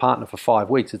leave your partner for 5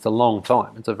 weeks, it's a long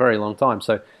time. It's a very long time.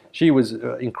 So she was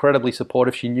incredibly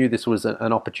supportive. She knew this was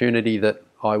an opportunity that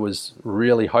I was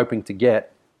really hoping to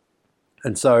get.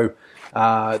 And so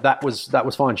that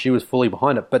was fine. She was fully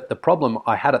behind it. But the problem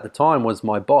I had at the time was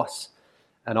my boss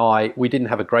and we didn't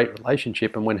have a great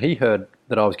relationship. And when he heard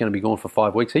that I was going to be gone for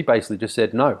 5 weeks, he basically just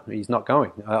said, no, he's not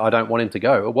going. I don't want him to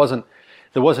go.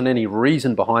 There wasn't any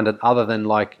reason behind it other than,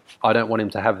 like, I don't want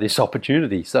him to have this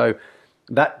opportunity. So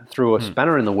that threw a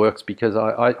spanner in the works, because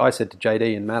I said to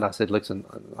JD and Matt, I said, listen,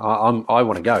 I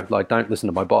want to go. Like, don't listen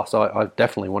to my boss. I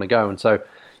definitely want to go. And so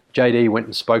JD went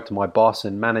and spoke to my boss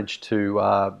and managed to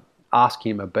ask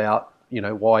him about,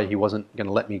 why he wasn't going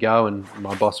to let me go. And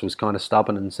my boss was kind of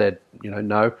stubborn and said,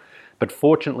 no. But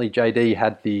fortunately, JD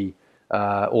had the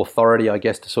authority, I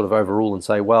guess, to sort of overrule and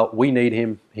say, well, we need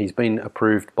him. He's been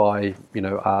approved by,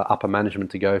 upper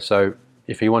management to go. So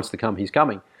if he wants to come, he's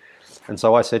coming. And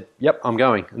so I said, yep, I'm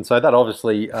going. And so that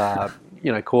obviously,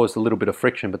 caused a little bit of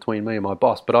friction between me and my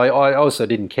boss. But I also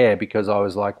didn't care, because I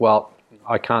was like, well,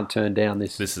 I can't turn down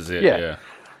this. This is it, yeah.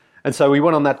 And so we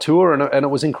went on that tour, and it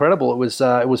was incredible. It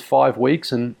was 5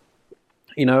 weeks, and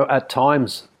at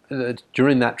times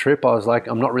during that trip, I was like,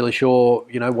 I'm not really sure,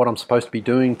 what I'm supposed to be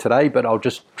doing today, but I'll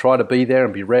just try to be there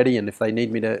and be ready. And if they need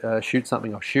me to shoot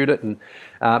something, I'll shoot it.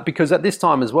 And because at this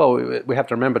time as well, we have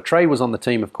to remember Trey was on the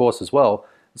team, of course, as well.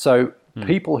 So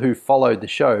people who followed the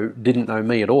show didn't know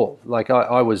me at all. Like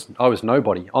I was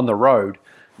nobody on the road.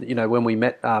 When we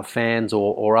met fans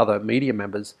or other media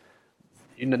members,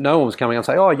 no one was coming up and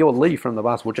saying, "Oh, you're Lee from the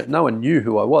basketball." No one knew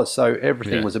who I was, so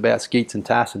everything was about Skeets and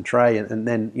Tass and Trey, and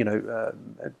then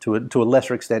to a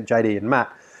lesser extent JD and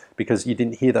Matt, because you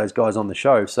didn't hear those guys on the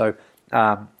show. So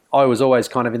I was always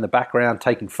kind of in the background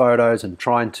taking photos and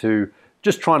trying to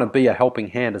be a helping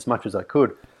hand as much as I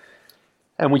could.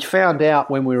 And we found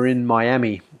out when we were in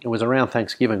Miami, it was around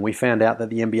Thanksgiving, we found out that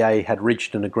the NBA had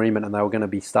reached an agreement and they were going to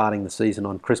be starting the season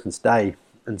on Christmas Day.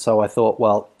 And so I thought,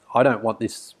 well, I don't want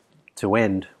this to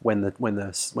end when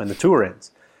the tour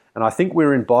ends. And I think we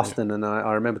were in Boston, and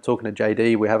I remember talking to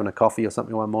JD. We're having a coffee or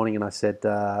something one morning, and I said,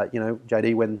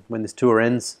 JD, when this tour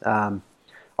ends, I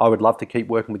would love to keep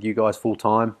working with you guys full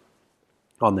time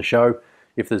on the show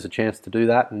if there's a chance to do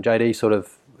that. And JD sort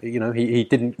of, he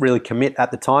didn't really commit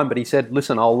at the time, but he said,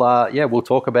 listen, we'll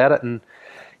talk about it, and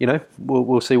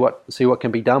we'll see what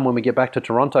can be done when we get back to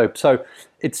Toronto. So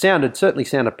it certainly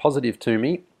sounded positive to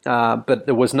me. But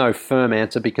there was no firm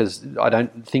answer, because I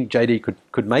don't think JD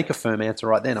could make a firm answer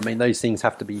right then. I mean, these things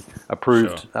have to be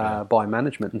approved by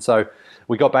management. And so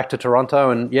we got back to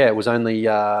Toronto, and it was only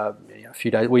a few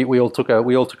days. We all took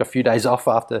a few days off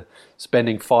after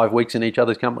spending 5 weeks in each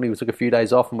other's company. We took a few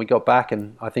days off, and we got back.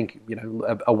 And I think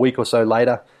a week or so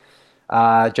later,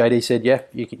 JD said,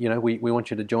 we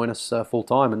want you to join us full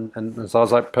time, and so I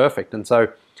was like, perfect. And so.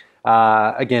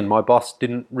 Again, my boss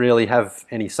didn't really have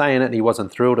any say in it, and he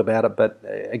wasn't thrilled about it. But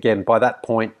again, by that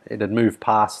point, it had moved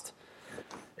past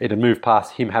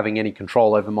him having any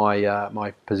control over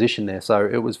my position there. So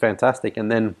it was fantastic.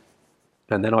 And then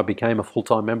I became a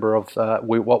full-time member of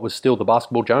what was still the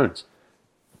Basketball Jones.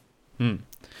 And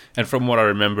from what I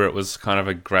remember, it was kind of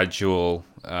a gradual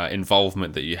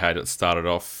involvement that you had. It started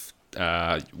off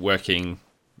working.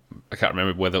 I can't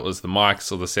remember whether it was the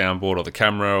mics or the soundboard or the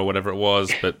camera or whatever it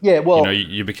was, but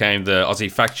you became the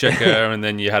Aussie fact checker, and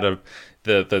then you had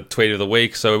the tweet of the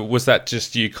week. So was that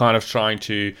just you kind of trying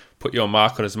to put your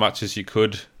mark on as much as you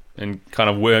could and kind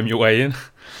of worm your way in?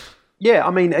 Yeah,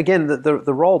 I mean, again,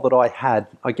 the role that I had,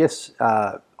 I guess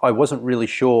I wasn't really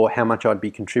sure how much I'd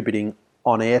be contributing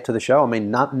on air to the show. I mean,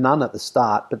 none at the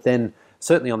start, but then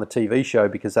certainly on the TV show,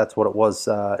 because that's what it was.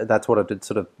 That's what it had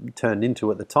sort of turned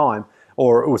into at the time.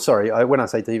 When I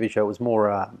say TV show, it was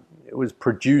more. It was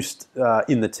produced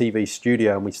in the TV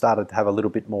studio, and we started to have a little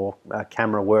bit more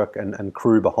camera work and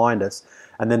crew behind us.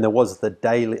 And then there was the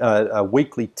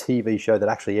weekly TV show that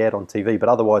actually aired on TV. But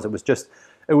otherwise, it was just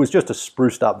a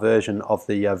spruced up version of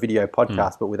the video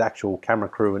podcast, but with actual camera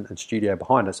crew and studio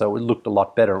behind us. So it looked a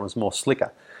lot better. It was more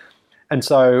slicker. And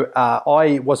so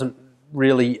I wasn't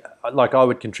really, like, I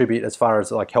would contribute as far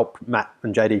as like help Matt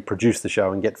and JD produce the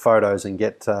show and get photos and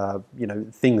get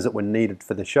things that were needed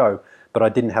for the show, but I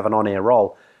didn't have an on-air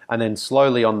role. And then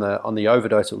slowly on the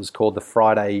Overdose, it was called the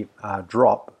Friday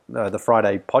drop, the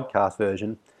Friday podcast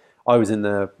version. I was in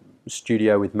the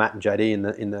studio with Matt and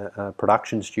JD in the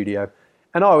production studio,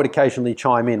 and I would occasionally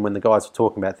chime in when the guys were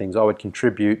talking about things. I would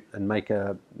contribute and make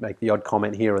the odd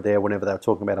comment here or there whenever they were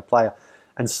talking about a player.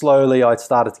 And slowly I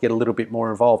started to get a little bit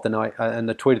more involved. And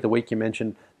the tweet of the week you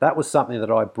mentioned, that was something that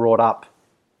I brought up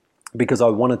because I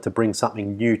wanted to bring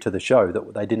something new to the show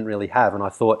that they didn't really have. And I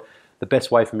thought the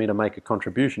best way for me to make a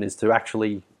contribution is to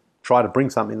actually try to bring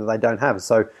something that they don't have.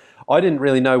 So I didn't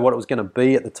really know what it was going to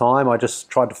be at the time. I just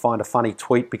tried to find a funny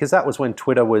tweet, because that was when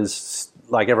Twitter was,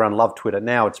 like, everyone loved Twitter.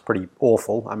 Now it's pretty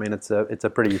awful. I mean, it's a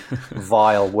pretty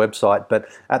vile website. But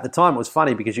at the time it was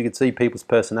funny because you could see people's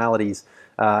personalities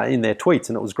in their tweets,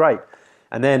 and it was great.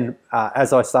 And then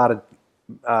as I started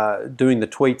doing the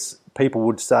tweets, people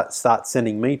would start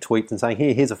sending me tweets and saying,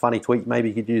 here's a funny tweet, maybe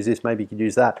you could use this, maybe you could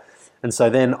use that. And so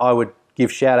then I would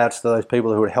give shout outs to those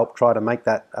people who would help try to make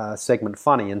that segment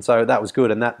funny. And so that was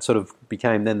good, and that sort of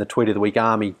became then the Tweet of the Week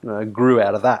army grew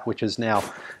out of that, which is now,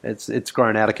 it's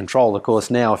grown out of control, of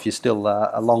course, now if you're still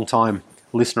a long time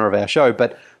listener of our show.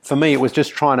 But for me, it was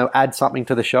just trying to add something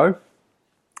to the show.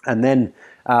 And then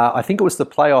I think it was the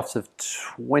playoffs of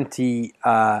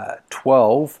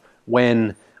 2012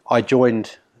 when I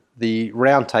joined the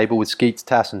roundtable with Skeets,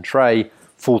 Tass and Trey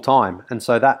full time. And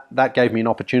so that gave me an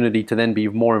opportunity to then be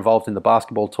more involved in the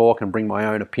basketball talk and bring my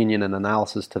own opinion and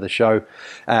analysis to the show.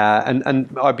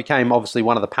 And I became obviously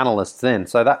one of the panelists then.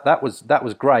 So that was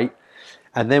great.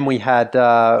 And then we had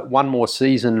one more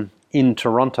season in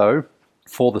Toronto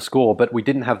for The Score, but we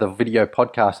didn't have the video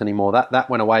podcast anymore. That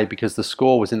went away because The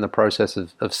Score was in the process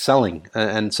of selling.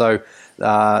 And so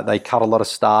they cut a lot of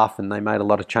staff and they made a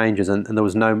lot of changes, and there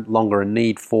was no longer a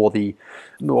need for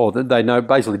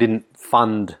basically didn't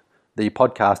fund the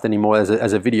podcast anymore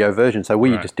as a video version. So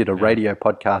we just did a radio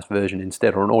podcast version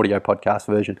instead, or an audio podcast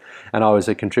version, and I was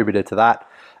a contributor to that.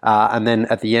 And then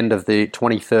at the end of the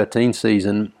 2013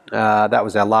 season, that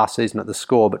was our last season at The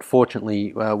Score, but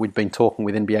fortunately we'd been talking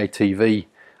with NBA TV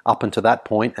up until that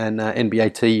point, and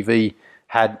NBA TV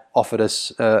had offered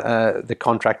us the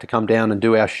contract to come down and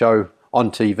do our show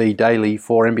on TV daily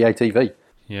for NBA TV.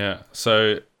 Yeah,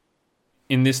 so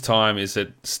in this time, is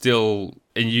it still,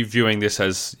 are you viewing this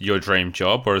as your dream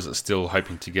job, or is it still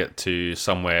hoping to get to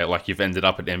somewhere like you've ended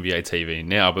up at NBA TV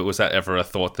now, but was that ever a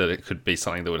thought that it could be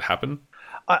something that would happen?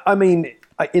 I mean,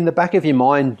 in the back of your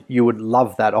mind, you would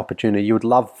love that opportunity. You would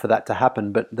love for that to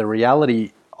happen. But the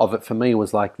reality of it for me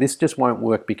was like, this just won't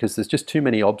work because there's just too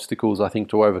many obstacles, I think,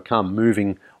 to overcome,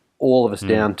 moving all of us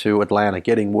down to Atlanta,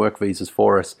 getting work visas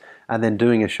for us, and then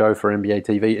doing a show for NBA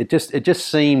TV. It just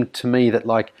seemed to me that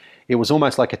like it was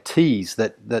almost like a tease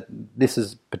that this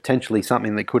is potentially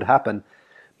something that could happen.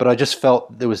 But I just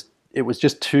felt it was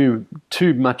just too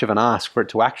much of an ask for it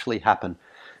to actually happen.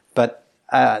 But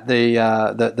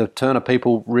the Turner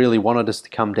people really wanted us to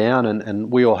come down,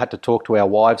 and we all had to talk to our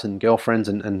wives and girlfriends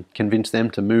and convince them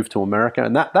to move to America.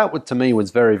 And that to me was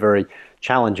very, very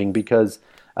challenging because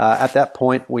at that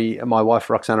point, my wife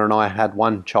Roxana and I had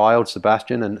one child,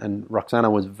 Sebastian, and Roxana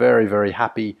was very, very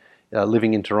happy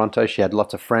living in Toronto. She had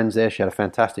lots of friends there. She had a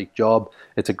fantastic job.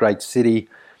 It's a great city.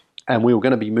 And we were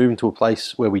going to be moving to a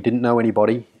place where we didn't know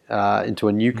anybody, into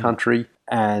a new country,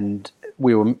 and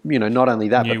we were, not only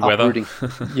that, new but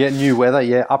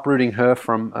weather. uprooting her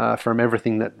from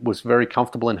everything that was very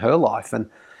comfortable in her life. And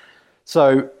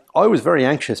so I was very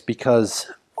anxious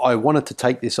because I wanted to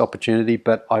take this opportunity,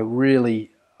 but I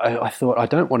thought I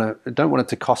don't want it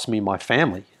to cost me my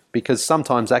family, because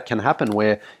sometimes that can happen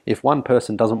where if one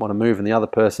person doesn't want to move and the other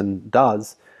person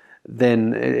does,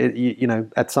 then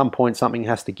at some point something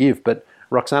has to give. But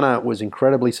Roxana was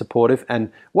incredibly supportive,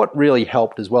 and what really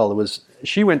helped as well was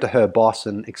she went to her boss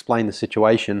and explained the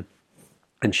situation,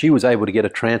 and she was able to get a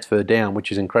transfer down,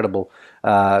 which is incredible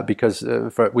because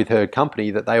with her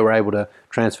company that they were able to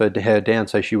transfer her down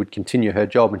so she would continue her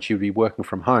job and she would be working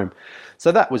from home.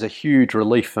 So that was a huge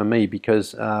relief for me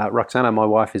because Roxana, my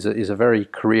wife, is a very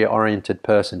career-oriented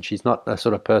person. She's not the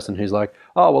sort of person who's like,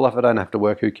 oh, well, if I don't have to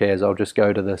work, who cares? I'll just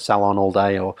go to the salon all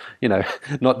day or,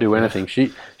 not do anything.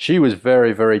 She was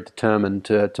very, very determined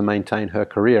to maintain her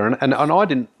career. And I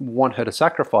didn't want her to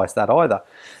sacrifice that either.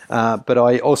 But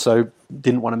I also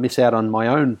didn't want to miss out on my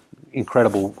own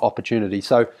incredible opportunity.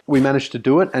 So we managed to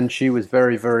do it, and she was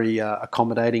very, very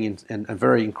accommodating and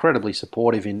very incredibly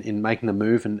supportive in making the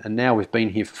move. And now we've been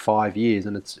here for 5 years,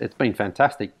 and it's been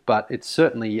fantastic. But it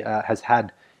certainly has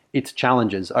had its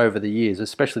challenges over the years,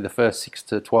 especially the first 6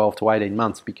 to 12 to 18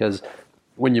 months, because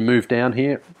when you move down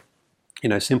here,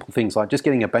 simple things like just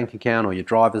getting a bank account or your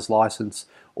driver's license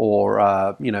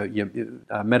or your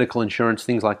medical insurance,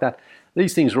 things like that.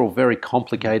 These things are all very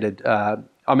complicated.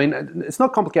 It's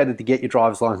not complicated to get your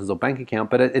driver's license or bank account,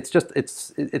 but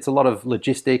it's a lot of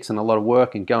logistics and a lot of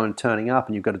work and going and turning up,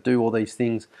 and you've got to do all these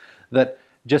things that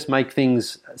just make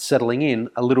things settling in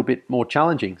a little bit more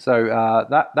challenging. So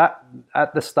that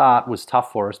at the start was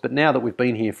tough for us, but now that we've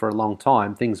been here for a long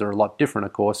time, things are a lot different,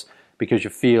 of course, because you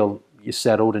feel you're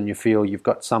settled and you feel you've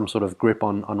got some sort of grip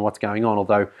on what's going on.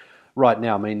 Although right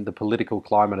now, the political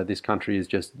climate of this country is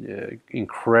just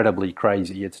incredibly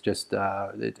crazy. It's just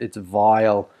it's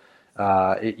vile.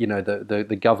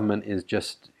 The government is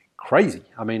just crazy.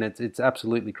 It's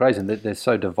absolutely crazy, and they're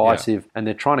so divisive, and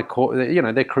they're trying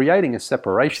to they're creating a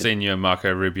separation. Seen your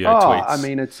Marco Rubio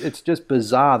tweets. It's just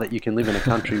bizarre that you can live in a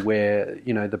country where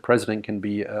the president can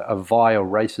be a vile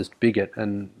racist bigot,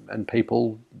 and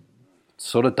people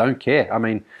sort of don't care.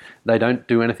 They don't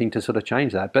do anything to sort of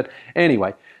change that. But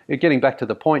anyway, getting back to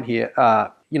the point here,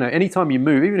 anytime you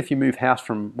move, even if you move house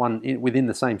from within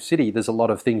the same city, there's a lot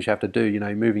of things you have to do.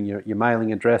 Moving your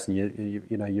mailing address and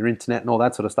your internet and all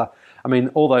that sort of stuff.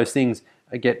 All those things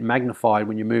get magnified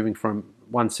when you're moving from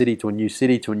one city to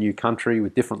a new country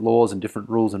with different laws and different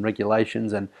rules and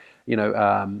regulations, and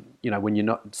when you're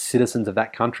not citizens of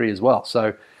that country as well.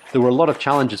 So there were a lot of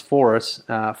challenges for us.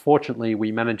 Fortunately,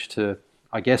 we managed to,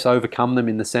 I guess, overcome them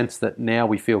in the sense that now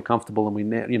we feel comfortable and we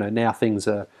now things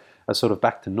are sort of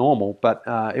back to normal. But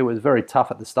it was very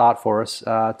tough at the start for us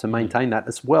to maintain that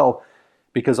as well,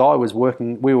 because I was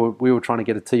working, we were trying to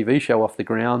get a TV show off the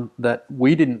ground that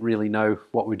we didn't really know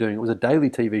what we were doing. It was a daily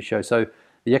TV show, so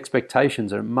the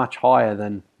expectations are much higher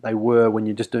than they were when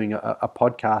you're just doing a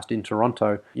podcast in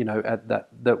Toronto, at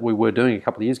that we were doing a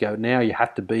couple of years ago. Now you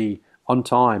have to be on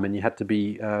time and you had to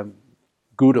be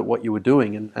good at what you were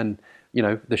doing, and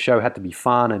the show had to be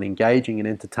fun and engaging and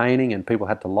entertaining, and people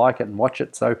had to like it and watch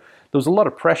it. So there was a lot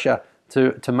of pressure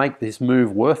to make this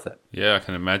move worth it. Yeah, I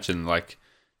can imagine. Like,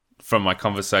 from my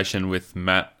conversation with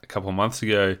Matt a couple of months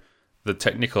ago, the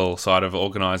technical side of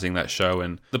organising that show,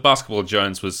 and the Basketball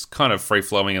Jones was kind of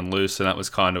free-flowing and loose, and that was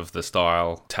kind of the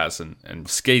style. Taz and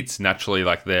Skeets, naturally,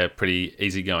 like, they're pretty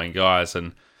easygoing guys,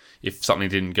 and if something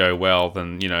didn't go well,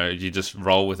 then, you just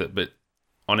roll with it. But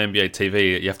on NBA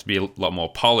TV, you have to be a lot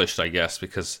more polished, I guess,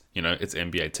 because, it's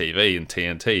NBA TV and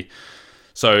TNT.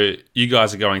 So you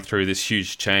guys are going through this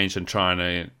huge change and trying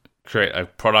to create a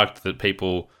product that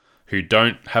people who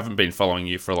haven't been following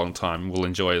you for a long time will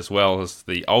enjoy, as well as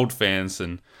the old fans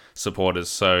and supporters.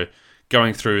 So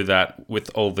going through that with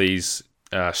all these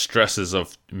stresses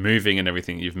of moving and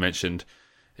everything you've mentioned,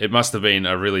 it must have been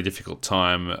a really difficult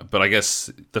time. But I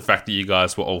guess the fact that you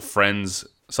guys were all friends,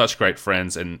 such great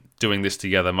friends, and doing this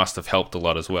together must have helped a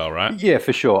lot as well, right? Yeah,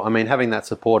 for sure. I mean, having that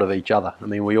support of each other. I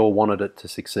mean, we all wanted it to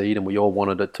succeed and we all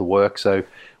wanted it to work. So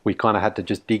we kind of had to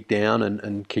just dig down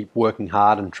and keep working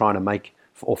hard and trying to make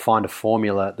or find a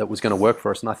formula that was going to work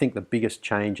for us. And I think the biggest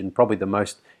change, and probably the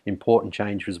most important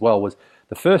change as well, was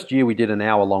the first year we did an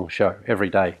hour-long show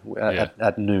every day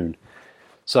at noon.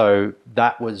 So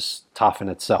that was tough in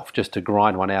itself, just to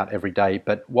grind one out every day.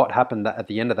 But what happened at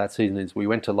the end of that season is we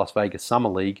went to Las Vegas Summer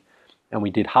League and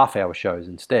we did half-hour shows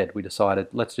instead. We decided,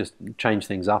 let's just change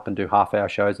things up and do half-hour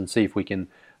shows and see if we can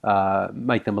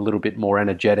make them a little bit more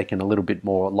energetic and a little bit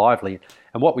more lively.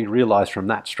 And what we realized from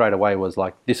that straight away was,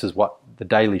 like, this is what the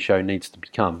daily show needs to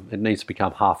become. It needs to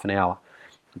become half an hour,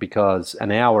 because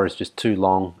an hour is just too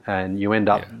long, and you end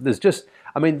up,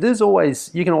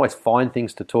 you can always find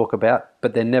things to talk about,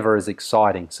 but they're never as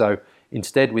exciting. So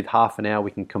instead, with half an hour,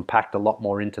 we can compact a lot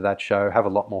more into that show, have a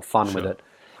lot more fun with it,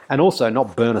 and also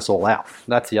not burn us all out.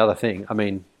 That's the other thing. I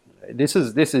mean, this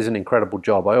is an incredible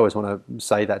job. I always want to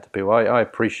say that to people. I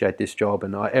appreciate this job,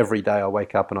 and every day I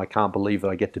wake up and I can't believe that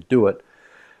I get to do it.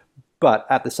 But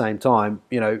at the same time,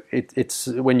 it's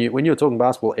when you're talking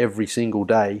basketball every single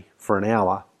day for an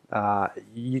hour,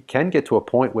 you can get to a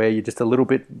point where you're just a little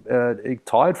bit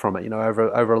tired from it,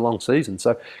 over a long season.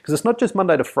 So, because it's not just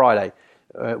Monday to Friday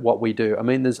what we do. I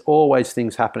mean, there's always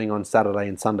things happening on Saturday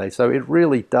and Sunday. So it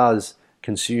really does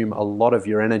consume a lot of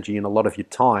your energy and a lot of your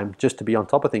time just to be on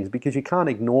top of things, because you can't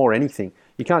ignore anything.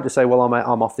 You can't just say, well,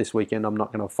 I'm off this weekend, I'm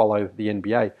not going to follow the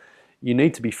NBA. You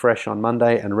need to be fresh on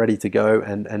Monday and ready to go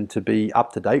and to be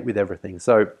up to date with everything.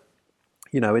 So,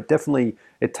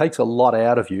 it takes a lot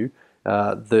out of you.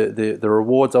 The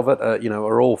rewards of it,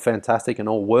 are all fantastic and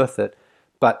all worth it.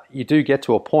 But you do get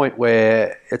to a point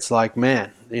where it's like,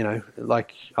 man,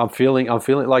 like I'm feeling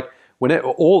like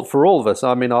for all of us.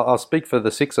 I mean, I'll speak for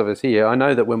the six of us here. I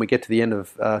know that when we get to the end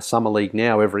of Summer League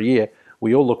now every year,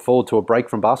 we all look forward to a break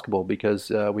from basketball,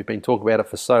 because we've been talking about it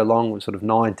for so long, sort of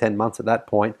 9-10 months at that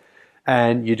point.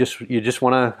 And you just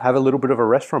want to have a little bit of a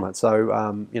rest from it.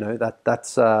 So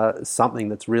that's something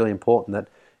that's really important, that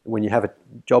when you have a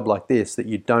job like this, that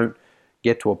you don't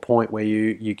get to a point where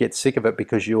you get sick of it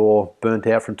because you're burnt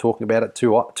out from talking about it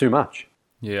too much.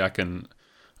 Yeah, I can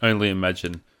only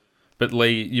imagine. But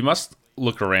Lee, you must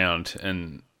look around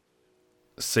and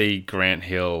see Grant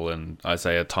Hill and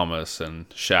Isaiah Thomas and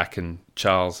Shaq and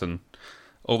Charles and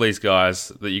all these guys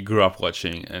that you grew up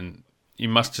watching, and you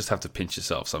must just have to pinch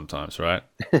yourself sometimes, right?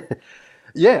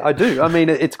 Yeah, I do. I mean,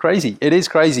 it's crazy. It is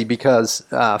crazy because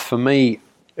for me,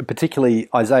 particularly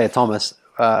Isaiah Thomas,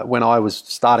 when I was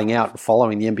starting out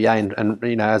following the NBA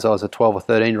and as I was a 12 or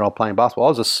 13-year-old playing basketball, I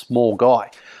was a small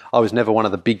guy. I was never one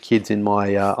of the big kids in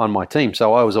my on my team,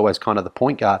 so I was always kind of the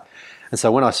point guard. And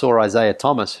so when I saw Isaiah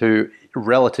Thomas, who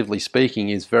relatively speaking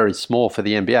is very small for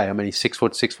the NBA, I mean, he's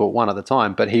 6'1" at the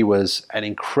time, but he was an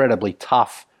incredibly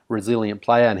tough, resilient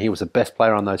player, and he was the best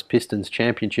player on those Pistons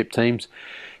championship teams.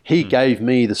 He gave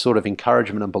me the sort of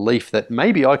encouragement and belief that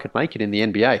maybe I could make it in the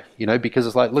NBA, because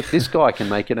it's like, look, this guy can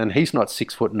make it, and he's not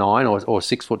 6'9" or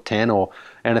 6'10" or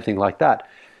anything like that.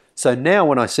 So now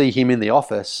when I see him in the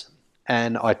office,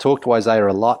 and I talk to Isaiah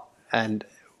a lot, and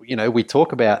we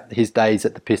talk about his days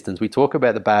at the Pistons. We talk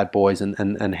about the bad boys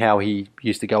and how he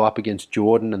used to go up against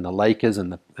Jordan and the Lakers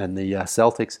and the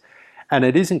Celtics. And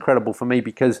it is incredible for me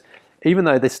because even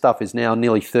though this stuff is now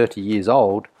nearly 30 years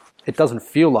old, it doesn't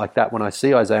feel like that when I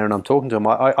see Isaiah and I'm talking to him.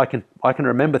 I can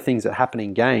remember things that happen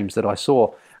in games that I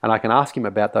saw, and I can ask him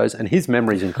about those, and his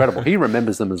memory is incredible. He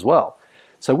remembers them as well.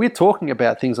 So we're talking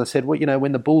about things. I said, well,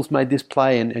 when the Bulls made this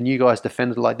play and you guys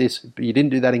defended like this, but you didn't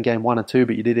do that in game 1 and 2,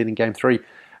 but you did it in game 3.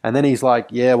 And then he's like,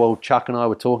 yeah, well, Chuck and I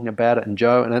were talking about it, and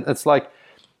Joe. And it's like,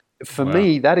 for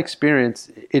me, that experience,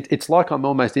 it's like I'm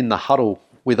almost in the huddle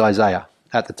with Isaiah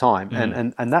at the time.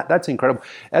 And that's incredible.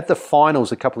 At the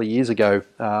finals a couple of years ago,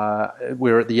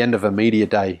 we were at the end of a media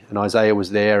day, and Isaiah was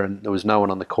there, and there was no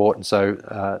one on the court. And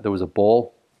so there was a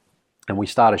ball, and we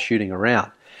started shooting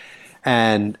around.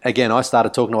 And again, I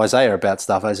started talking to Isaiah about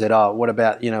stuff. I said, what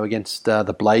about, against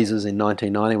the Blazers in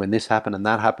 1990 when this happened and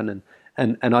that happened?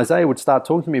 And Isaiah would start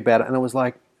talking to me about it. And I was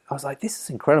like, this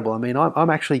is incredible. I mean, I'm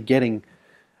actually getting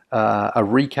a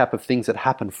recap of things that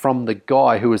happened from the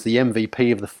guy who was the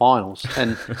MVP of the finals.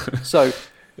 And so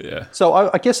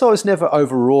I guess I was never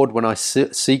overawed when I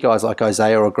see guys like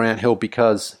Isaiah or Grant Hill,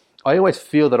 because I always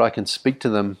feel that I can speak to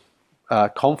them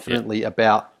confidently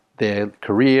about their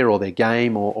career or their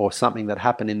game or something that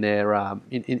happened in their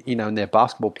in their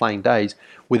basketball playing days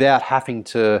without having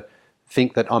to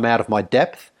think that I'm out of my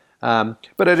depth.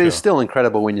 But it is still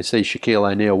incredible when you see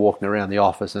Shaquille O'Neal walking around the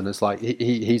office, and it's like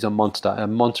he's a monster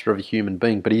of a human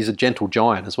being, but he's a gentle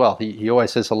giant as well. He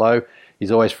always says hello. He's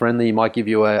always friendly. He might give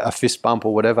you a fist bump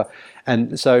or whatever.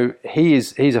 And so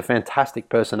he's a fantastic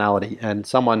personality, and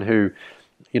someone who,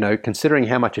 considering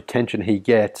how much attention he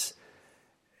gets,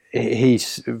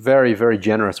 he's very, very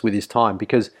generous with his time,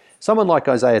 because someone like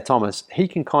Isaiah Thomas, he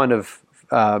can kind of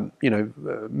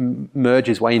merge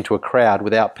his way into a crowd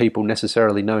without people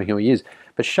necessarily knowing who he is.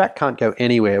 But Shaq can't go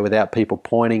anywhere without people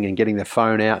pointing and getting their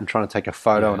phone out and trying to take a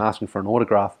photo and asking for an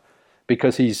autograph,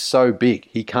 because he's so big.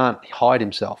 He can't hide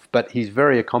himself, but he's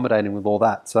very accommodating with all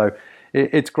that. So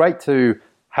it's great to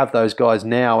have those guys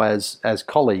now as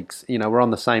colleagues. We're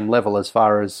on the same level as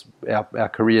far as our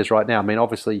careers right now. I mean,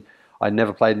 obviously, I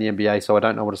never played in the NBA, so I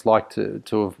don't know what it's like to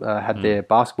have had their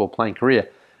basketball playing career.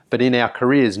 But in our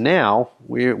careers now,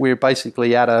 we're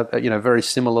basically at a very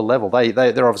similar level.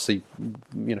 They're obviously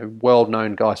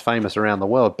world-known guys, famous around the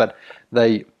world, but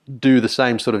they do the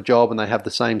same sort of job, and they have the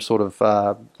same sort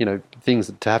of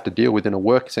things to have to deal with in a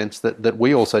work sense that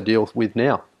we also deal with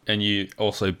now. And you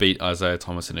also beat Isaiah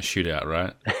Thomas in a shootout,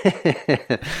 right?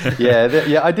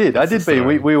 I did. I did beat.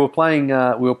 We were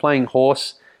playing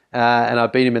horse. And I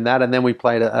beat him in that, and then we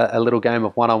played a little game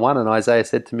of one-on-one, and Isaiah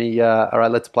said to me, all right,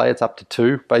 let's play. It's up to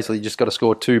 2. Basically, you just got to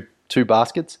score two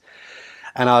baskets.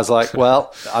 And I was like,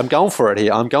 well, I'm going for it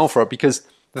here. I'm going for it, because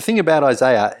the thing about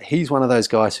Isaiah, he's one of those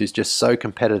guys who's just so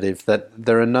competitive that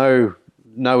there are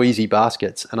no easy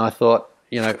baskets. And I thought,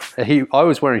 I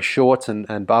was wearing shorts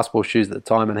and basketball shoes at the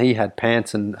time, and he had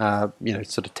pants and,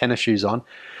 sort of tennis shoes on.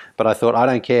 But I thought, I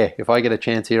don't care. If I get a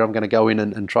chance here, I'm going to go in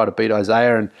and try to beat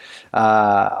Isaiah. And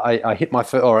I hit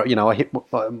I hit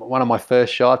one of my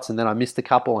first shots, and then I missed a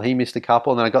couple, and he missed a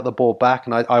couple, and then I got the ball back,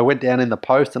 and I went down in the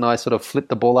post, and I sort of flipped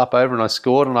the ball up over, and I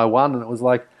scored, and I won. And it was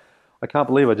like, I can't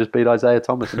believe I just beat Isaiah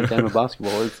Thomas in a game of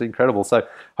basketball. It's incredible. So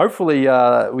hopefully,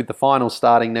 with the finals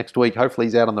starting next week, hopefully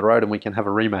he's out on the road and we can have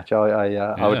a rematch.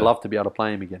 I would love to be able to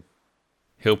play him again.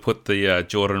 He'll put the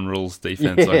Jordan rules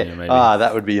defense on you, maybe.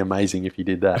 That would be amazing if he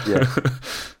did that, yeah.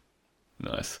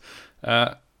 Nice.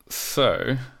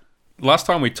 So, last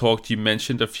time we talked, you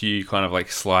mentioned a few kind of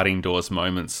like sliding doors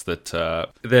moments that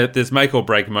there's make or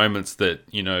break moments that,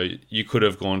 you could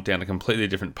have gone down a completely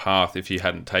different path if you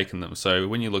hadn't taken them. So,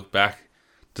 when you look back,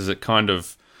 does it kind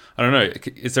of, I don't know,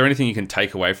 is there anything you can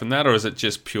take away from that, or is it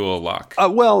just pure luck?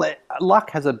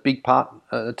 Luck has a big part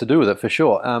to do with it, for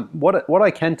sure. What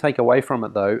I can take away from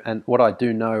it, though, and what I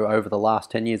do know over the last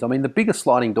 10 years, I mean, the biggest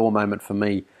sliding door moment for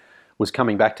me was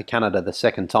coming back to Canada the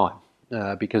second time,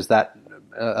 because that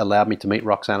allowed me to meet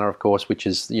Roxana, of course, which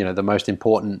is, the most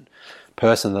important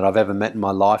person that I've ever met in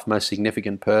my life, most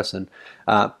significant person.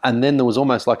 And then there was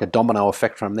almost like a domino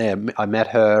effect from there. I met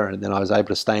her, and then I was able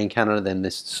to stay in Canada. Then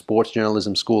this sports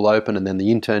journalism school opened, and then the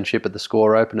internship at the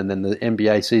Score opened, and then the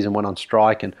NBA season went on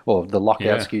strike, or the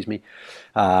lockout, excuse me.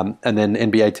 And then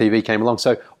NBA TV came along.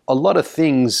 So a lot of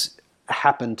things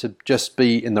happened to just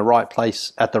be in the right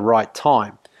place at the right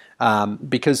time.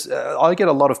 Because I get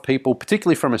a lot of people,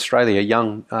 particularly from Australia,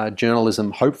 young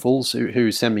journalism hopefuls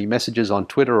who send me messages on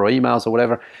Twitter or emails or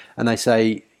whatever, and they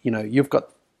say, you've got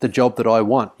the job that I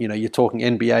want. You're talking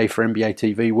NBA for NBA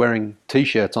TV, wearing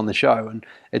T-shirts on the show, and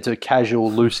it's a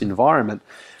casual, loose environment.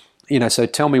 So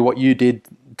tell me what you did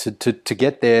to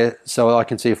get there, so I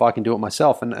can see if I can do it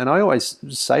myself. And I always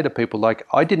say to people, like,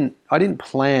 I didn't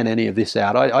plan any of this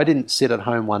out. I didn't sit at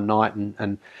home one night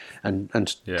and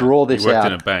draw this you worked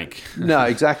out in a bank. No,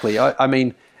 exactly. I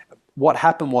mean, what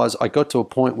happened was I got to a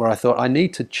point where I thought I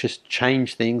need to just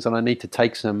change things, and I need to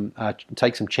take some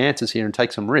chances here and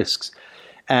take some risks,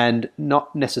 and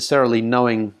not necessarily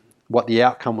knowing what the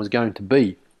outcome was going to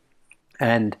be.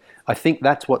 And I think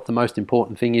that's what the most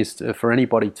important thing is for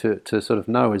anybody to sort of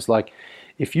know is like,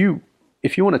 if you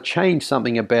want to change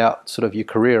something about sort of your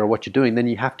career or what you're doing, then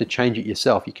you have to change it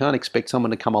yourself. You can't expect someone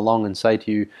to come along and say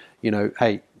to you,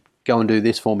 hey, go and do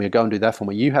this for me or go and do that for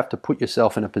me. You have to put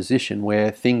yourself in a position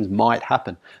where things might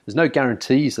happen. There's no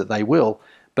guarantees that they will,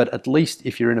 but at least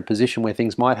if you're in a position where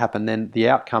things might happen, then the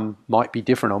outcome might be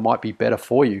different or might be better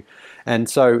for you. And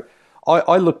so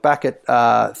I look back at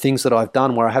things that I've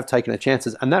done where I have taken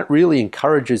chances, and that really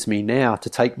encourages me now to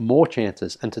take more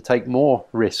chances and to take more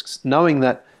risks, knowing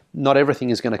that not everything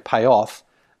is going to pay off,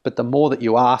 but the more that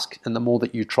you ask and the more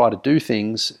that you try to do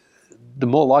things, the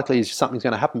more likely is something's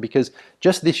going to happen. Because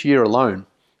just this year alone,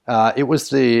 it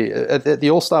was the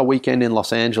All-Star weekend in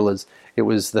Los Angeles. It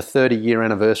was the 30-year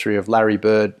anniversary of Larry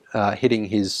Bird winning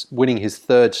his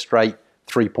third straight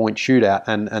three-point shootout,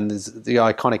 and there's the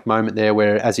iconic moment there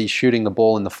where as he's shooting the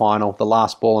ball in the final, the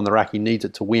last ball on the rack, he needs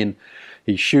it to win.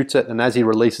 He shoots it, and as he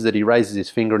releases it, he raises his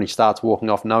finger and he starts walking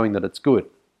off knowing that it's good.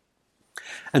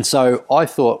 And so I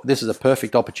thought this is a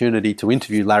perfect opportunity to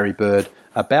interview Larry Bird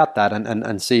about that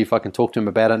and see if I can talk to him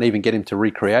about it and even get him to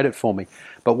recreate it for me.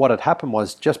 But what had happened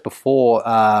was just before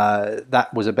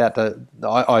that was about to,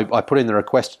 I put in the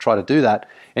request to try to do that,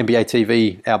 NBA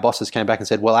TV, our bosses came back and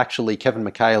said, well, actually, Kevin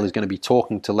McHale is going to be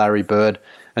talking to Larry Bird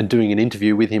and doing an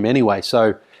interview with him anyway.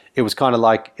 So it was kind of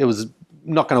like, it was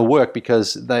not going to work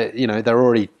because they're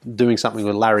already doing something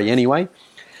with Larry anyway.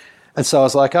 And so I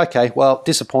was like, okay, well,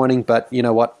 disappointing, but you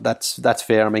know what? That's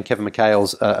fair. I mean, Kevin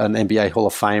McHale's an NBA Hall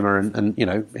of Famer,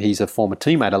 and he's a former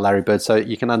teammate of Larry Bird, so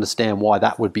you can understand why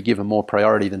that would be given more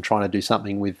priority than trying to do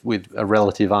something with a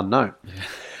relative unknown. Yeah.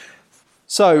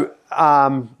 So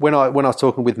when I was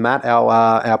talking with Matt,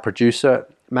 our producer,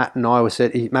 Matt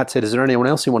said, is there anyone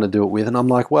else you want to do it with? And I'm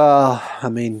like, well, I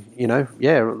mean,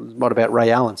 what about Ray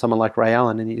Allen? Someone like Ray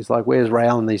Allen. And he's like, where's Ray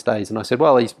Allen these days? And I said,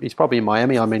 well, he's probably in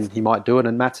Miami. I mean, he might do it.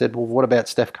 And Matt said, well, what about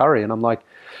Steph Curry? And I'm like,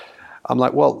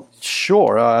 well,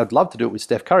 sure, I'd love to do it with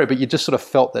Steph Curry, but you just sort of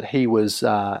felt that he was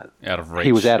out of reach.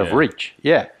 He was out of reach.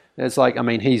 Yeah. It's like, I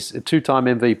mean, he's a two-time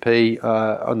MVP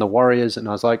on the Warriors. And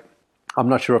I was like, I'm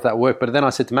not sure if that worked. But then I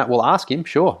said to Matt, well, ask him,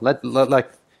 sure.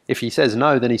 If he says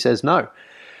no, then he says no.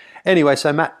 Anyway,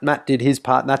 so Matt did his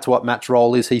part, and that's what Matt's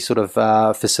role is. He sort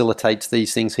of facilitates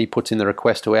these things. He puts in the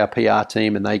request to our PR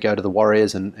team, and they go to the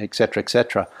Warriors, and et cetera, et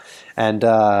cetera. And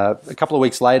a couple of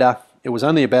weeks later, it was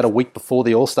only about a week before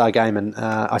the All-Star game, and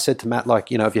I said to Matt,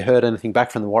 have you heard anything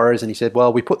back from the Warriors? And he said,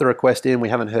 well, we put the request in, we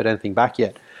haven't heard anything back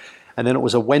yet. And then it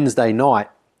was a Wednesday night.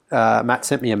 Matt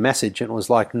sent me a message, and it was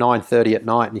like 9:30 at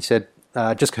night, and he said,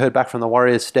 just heard back from the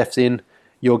Warriors, Steph's in.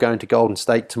 You're going to Golden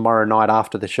State tomorrow night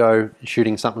after the show,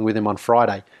 shooting something with him on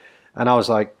Friday. And I was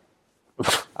like,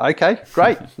 okay,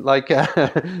 great.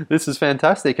 This is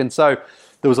fantastic. And so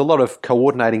there was a lot of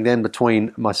coordinating then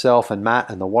between myself and Matt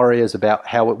and the Warriors about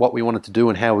what we wanted to do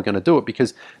and how we're going to do it.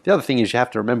 Because the other thing is you have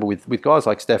to remember with guys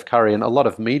like Steph Curry and a lot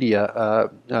of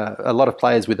media, a lot of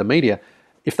players with the media,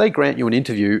 if they grant you an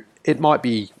interview, it might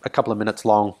be a couple of minutes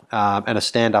long and a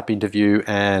stand-up interview,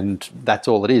 and that's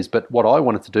all it is. But what I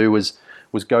wanted to do was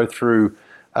go through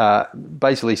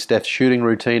basically Steph's shooting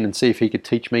routine and see if he could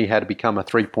teach me how to become a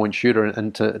three-point shooter,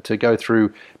 and to go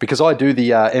through, because I do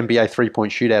the NBA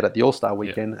three-point shootout at the All-Star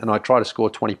weekend, and I try to score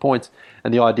 20 points,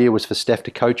 and the idea was for Steph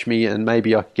to coach me and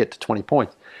maybe I could get to 20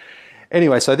 points.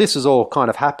 Anyway, so this is all kind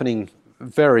of happening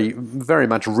very, very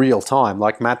much real time.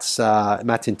 Like Matt's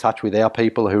in touch with our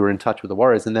people who are in touch with the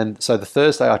Warriors, and then so the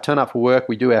Thursday I turn up for work,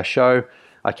 we do our show,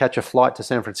 I catch a flight to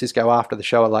San Francisco after the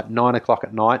show at like 9 o'clock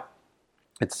at night.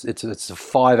 It's a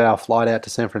 5-hour flight out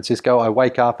to San Francisco. I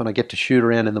wake up and I get to shoot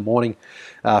around in the morning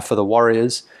for the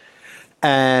Warriors.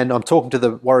 And I'm talking to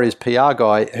the Warriors PR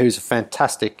guy, who's a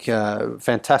fantastic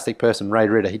person, Ray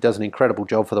Ritter. He does an incredible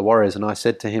job for the Warriors. And I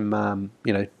said to him,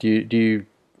 do you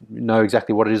know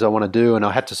exactly what it is I want to do? And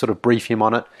I had to sort of brief him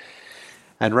on it.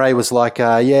 And Ray was like,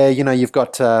 you've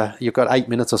got 8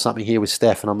 minutes or something here with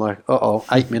Steph. And I'm like,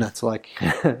 8 minutes. Like,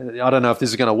 I don't know if this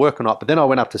is going to work or not. But then I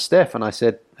went up to Steph and I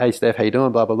said, hey, Steph, how you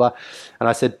doing? Blah, blah, blah. And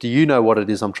I said, do you know what it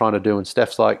is I'm trying to do? And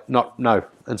Steph's like, no.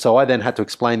 And so I then had to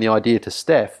explain the idea to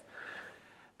Steph.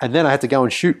 And then I had to go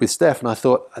and shoot with Steph. And I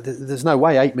thought, there's no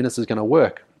way 8 minutes is going to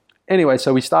work. Anyway,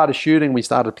 so we started shooting. We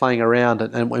started playing around.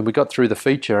 And when we got through the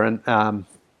feature, and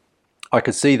I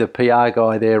could see the PR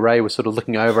guy there, Ray, was sort of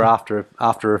looking over after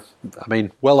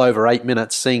well over 8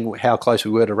 minutes, seeing how close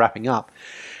we were to wrapping up.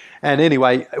 And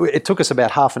anyway, it took us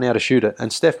about half an hour to shoot it,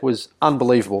 and Steph was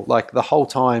unbelievable. Like the whole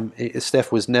time,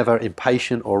 Steph was never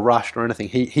impatient or rushed or anything.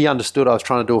 He understood I was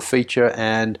trying to do a feature,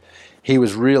 and he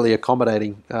was really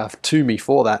accommodating to me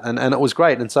for that, and it was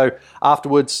great. And so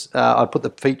afterwards, I put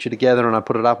the feature together and I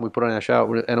put it up and we put it on our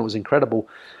show, and it was incredible.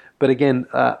 But again,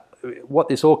 what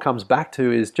this all comes back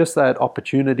to is just that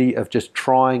opportunity of just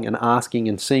trying and asking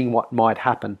and seeing what might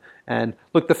happen. And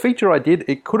look, the feature I did,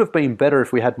 it could have been better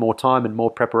if we had more time and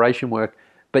more preparation work,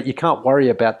 but you can't worry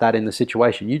about that in the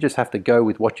situation. You just have to go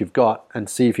with what you've got and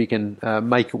see if you can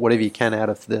make whatever you can out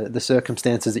of the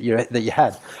circumstances that you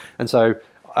had. And so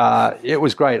it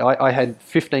was great. I had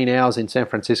 15 hours in San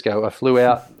Francisco. I flew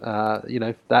out,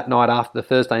 that night after the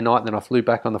Thursday night, and then I flew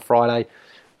back on the Friday.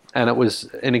 And it was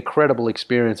an incredible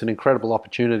experience, an incredible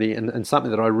opportunity, and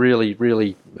something that I really,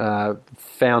 really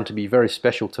found to be very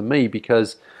special to me,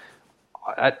 because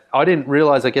I didn't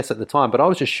realize, I guess, at the time, but I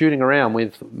was just shooting around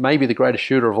with maybe the greatest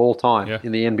shooter of all time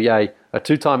in the NBA, a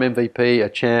two-time MVP, a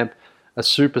champ, a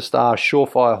superstar,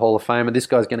 surefire Hall of Famer. This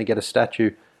guy's going to get a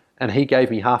statue, and he gave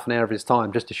me half an hour of his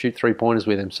time just to shoot three-pointers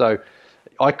with him. So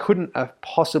I couldn't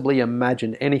possibly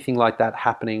imagine anything like that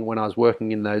happening when I was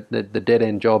working in the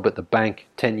dead-end job at the bank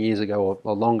 10 years ago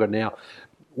or longer now,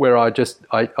 where I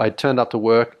turned up to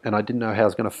work and I didn't know how I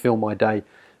was going to fill my day.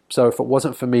 So if it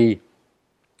wasn't for me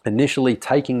initially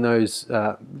taking those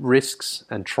risks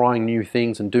and trying new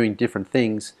things and doing different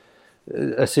things,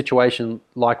 a situation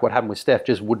like what happened with Steph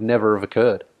just would never have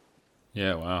occurred.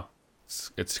 Yeah, wow.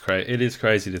 It's crazy. It is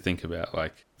crazy to think about,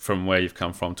 like, from where you've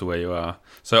come from to where you are.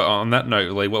 So on that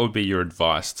note, Lee, what would be your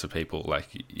advice to people? Like,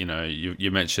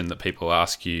 you mentioned that people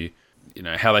ask you,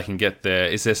 how they can get there.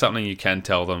 Is there something you can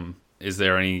tell them? Is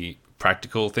there any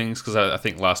practical things? Because I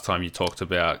think last time you talked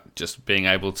about just being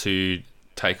able to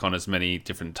take on as many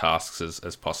different tasks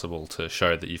as possible to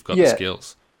show that you've got the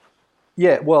skills.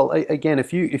 Yeah, well, again,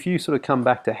 if you sort of come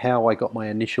back to how I got my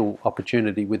initial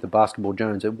opportunity with the Basketball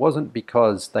Jones, it wasn't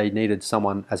because they needed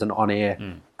someone as an on-air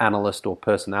analyst or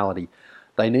personality.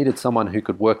 They needed someone who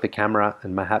could work the camera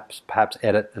and perhaps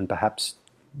edit and perhaps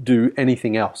do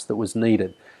anything else that was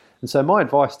needed. And so my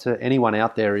advice to anyone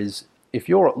out there is, if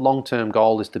your long-term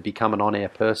goal is to become an on-air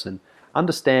person,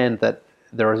 understand that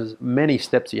there are many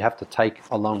steps you have to take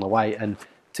along the way, and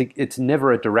it's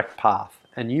never a direct path.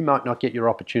 And you might not get your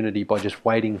opportunity by just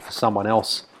waiting for someone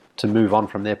else to move on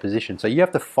from their position. So you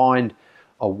have to find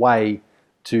a way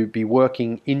to be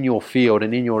working in your field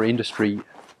and in your industry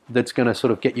that's going to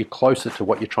sort of get you closer to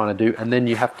what you're trying to do. And then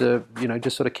you have to,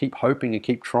 just sort of keep hoping and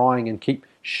keep trying and keep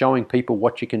showing people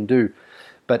what you can do.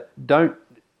 But don't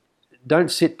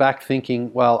sit back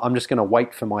thinking, well, I'm just going to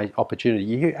wait for my opportunity.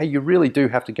 You really do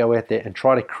have to go out there and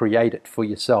try to create it for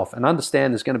yourself, and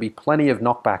understand there's going to be plenty of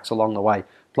knockbacks along the way,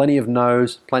 plenty of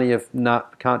no's, plenty of no,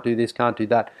 can't do this, can't do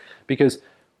that. Because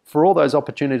for all those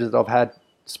opportunities that I've had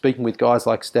speaking with guys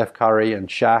like Steph Curry and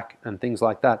Shaq and things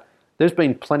like that, there's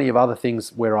been plenty of other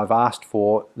things where I've asked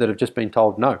for that have just been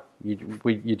told, no,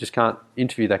 you just can't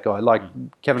interview that guy. Like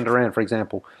Kevin Durant, for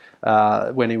example.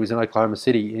 When he was in Oklahoma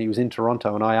City, he was in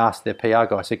Toronto, and I asked their PR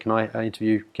guy, I said, can I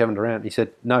interview Kevin Durant? He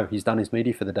said, no, he's done his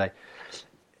media for the day.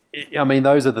 I mean,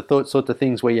 those are the sorts of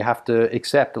things where you have to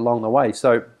accept along the way.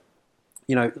 So,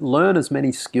 learn as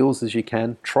many skills as you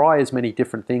can, try as many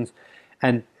different things,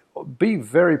 and be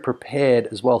very prepared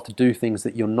as well to do things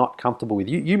that you're not comfortable with.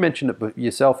 You mentioned it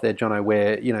yourself there, Jono,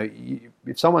 where,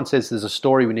 if someone says there's a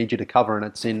story we need you to cover and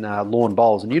it's in lawn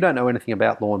bowls, and you don't know anything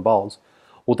about lawn bowls,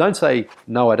 well, don't say,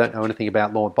 no, I don't know anything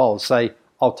about lawn bowls. Say,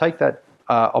 I'll take that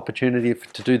opportunity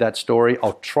to do that story.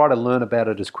 I'll try to learn about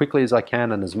it as quickly as I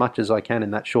can and as much as I can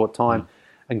in that short time,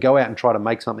 and go out and try to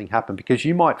make something happen. Because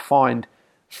you might find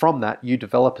from that you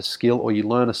develop a skill, or you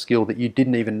learn a skill that you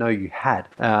didn't even know you had.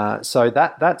 So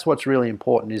that's what's really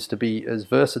important, is to be as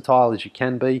versatile as you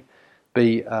can be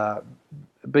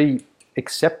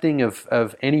accepting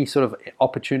of any sort of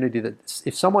opportunity. That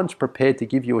if someone's prepared to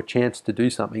give you a chance to do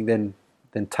something, then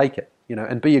take it,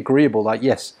 and be agreeable. Like,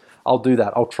 yes, I'll do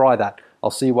that. I'll try that.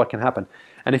 I'll see what can happen.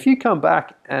 And if you come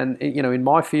back and, in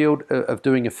my field of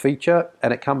doing a feature,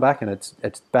 and it come back and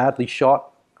it's badly shot,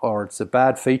 or it's a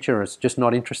bad feature, or it's just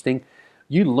not interesting,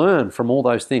 you learn from all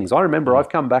those things. I remember I've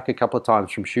come back a couple of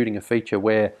times from shooting a feature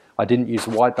where I didn't use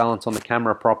the white balance on the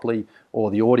camera properly, or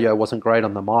the audio wasn't great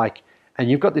on the mic, and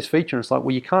you've got this feature, and it's like,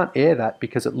 well, you can't air that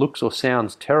because it looks or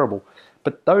sounds terrible.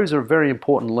 But those are very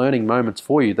important learning moments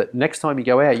for you, that next time you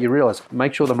go out, you realize,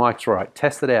 make sure the mic's right,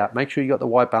 test it out, make sure you got the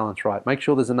white balance right, make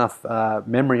sure there's enough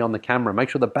memory on the camera, make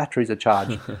sure the batteries are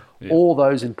charged. All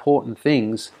those important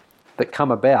things that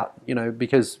come about,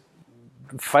 because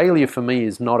failure for me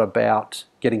is not about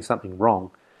getting something wrong.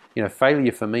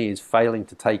 failure for me is failing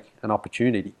to take an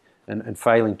opportunity and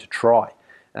failing to try.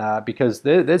 Because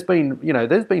there's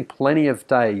been plenty of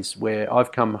days where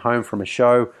I've come home from a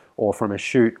show or from a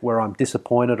shoot where I'm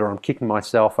disappointed or I'm kicking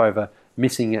myself over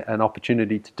missing an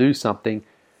opportunity to do something.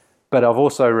 But I've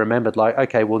also remembered, like,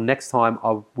 okay, well, next time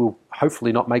I will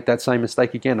hopefully not make that same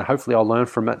mistake again. Hopefully I'll learn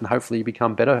from it and hopefully you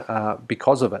become better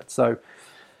because of it. So,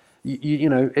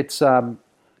 it's a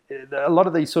lot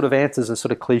of these sort of answers are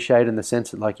sort of cliched in the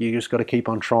sense that, like, you just got to keep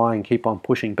on trying, keep on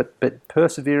pushing. But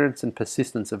perseverance and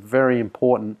persistence are very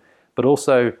important, but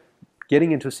also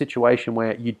getting into a situation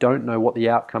where you don't know what the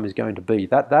outcome is going to be.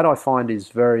 That I find is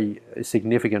very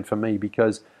significant for me,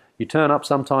 because you turn up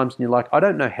sometimes and you're like, I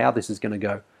don't know how this is going to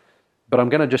go, but I'm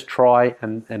going to just try,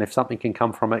 and if something can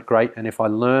come from it, great. And if I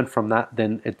learn from that,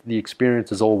 then the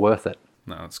experience is all worth it.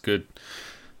 No, that's good.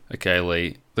 Okay,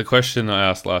 Lee, the question I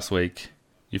asked last week,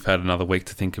 you've had another week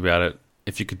to think about it.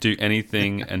 If you could do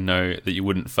anything and know that you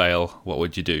wouldn't fail, what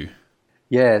would you do?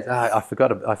 Yeah, I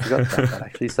forgot about that,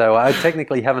 actually. So I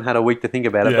technically haven't had a week to think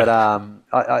about it, but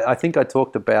I think I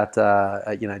talked about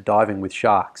diving with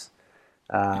sharks.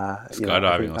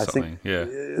 Skydiving or something,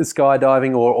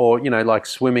 skydiving or like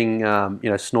swimming,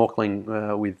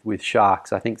 snorkeling with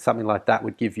sharks. I think something like that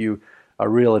would give you a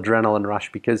real adrenaline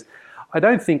rush, because I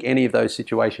don't think any of those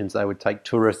situations they would take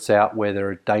tourists out where there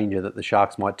are danger that the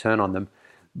sharks might turn on them.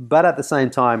 But at the same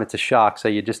time, it's a shark, so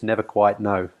you just never quite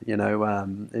know.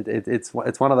 It's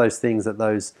one of those things, that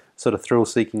those sort of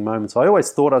thrill-seeking moments. I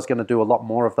always thought I was going to do a lot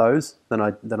more of those than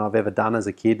I've ever done as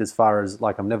a kid. As far as,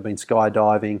 like, I've never been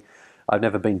skydiving, I've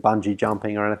never been bungee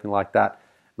jumping or anything like that.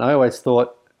 And I always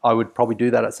thought I would probably do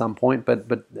that at some point. But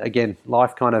again,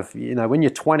 life kind of, when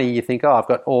you're 20, you think, oh, I've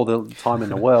got all the time in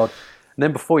the world. And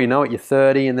then before you know it, you're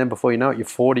 30, and then before you know it, you're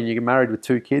 40, and you get married with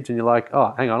 2 kids, and you're like,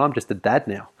 oh, hang on, I'm just a dad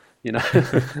now.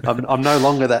 I'm no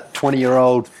longer that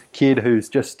 20-year-old kid who's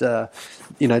just,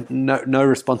 no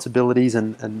responsibilities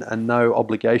and no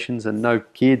obligations and no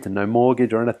kids and no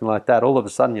mortgage or anything like that. All of a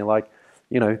sudden, you're like,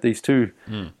 these two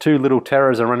little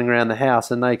terrors are running around the house,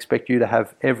 and they expect you to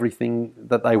have everything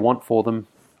that they want for them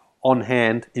on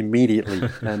hand immediately.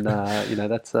 And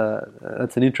that's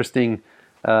an interesting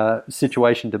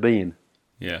situation to be in.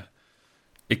 Yeah.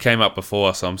 It came up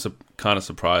before, so I'm kind of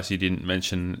surprised you didn't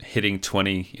mention hitting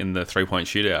 20 in the three-point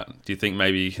shootout. Do you think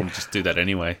maybe you can just do that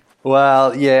anyway?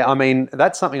 Well, yeah, I mean,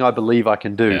 that's something I believe I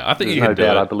can do. Yeah, I think you can do it.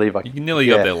 I believe I can. You nearly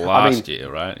got there last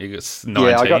year, right? You got 19.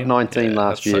 Yeah, I got 19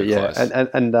 last year,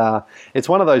 And it's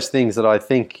one of those things that I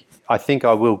think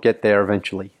I will get there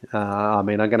eventually. I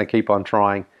mean, I'm going to keep on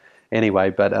trying anyway,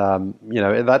 but,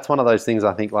 that's one of those things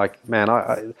I think, like, man,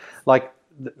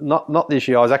 not this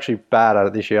year. I was actually bad at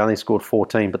it this year. I only scored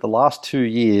 14. But the last 2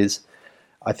 years,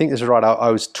 I think this is right,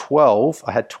 I was 12.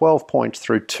 I had 12 points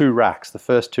through 2 racks, the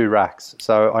first 2 racks.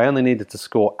 So I only needed to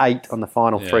score 8 on the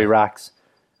final 3 racks,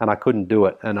 and I couldn't do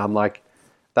it. And I'm like,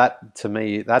 that to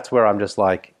me, that's where I'm just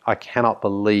like, I cannot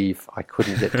believe I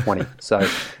couldn't get 20. So,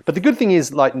 but the good thing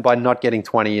is, like, by not getting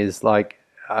 20 is like,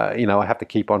 I have to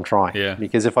keep on trying. Yeah.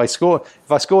 Because if I score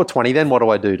 20, then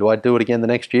what do? Do I do it again the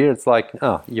next year? It's like,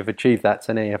 oh, you've achieved that,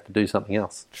 so now you have to do something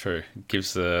else. True. It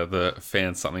gives the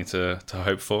fans something to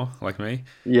hope for, like me.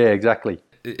 Yeah, exactly.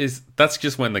 That's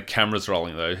just when the camera's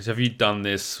rolling, though. Have you done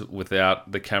this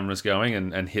without the cameras going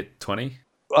and hit 20?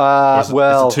 Is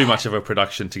it too much of a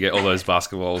production to get all those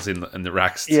basketballs in the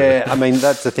racks? Yeah, I mean,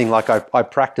 that's the thing. Like, I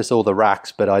practice all the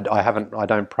racks, but I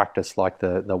don't practice like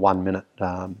the 1 minute,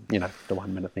 the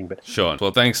 1 minute thing. But sure.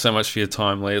 Well, thanks so much for your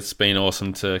time, Lee. It's been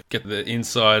awesome to get the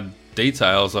inside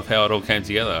details of how it all came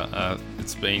together.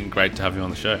 It's been great to have you on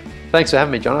the show. Thanks for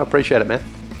having me, John. I appreciate it, man.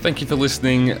 Thank you for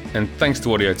listening, and thanks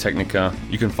to Audio Technica.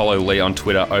 You can follow Lee on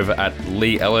Twitter over at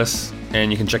Lee Ellis, and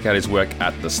you can check out his work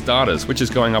at The Starters, which is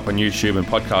going up on YouTube and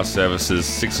podcast services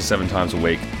 6 or 7 times a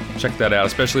week. Check that out,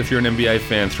 especially if you're an NBA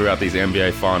fan throughout these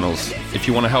NBA finals. If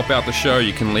you want to help out the show,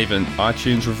 you can leave an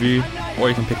iTunes review, or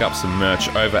you can pick up some merch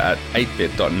over at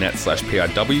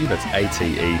 8bit.net/PIW. That's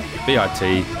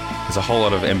ATEBIT. There's a whole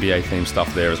lot of NBA themed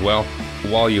stuff there as well.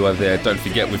 While you are there, don't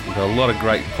forget we've got a lot of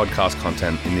great podcast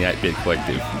content in the 8-Bit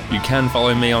Collective. You can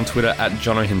follow me on Twitter at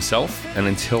Jono himself, and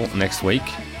until next week,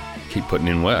 keep putting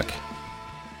in work.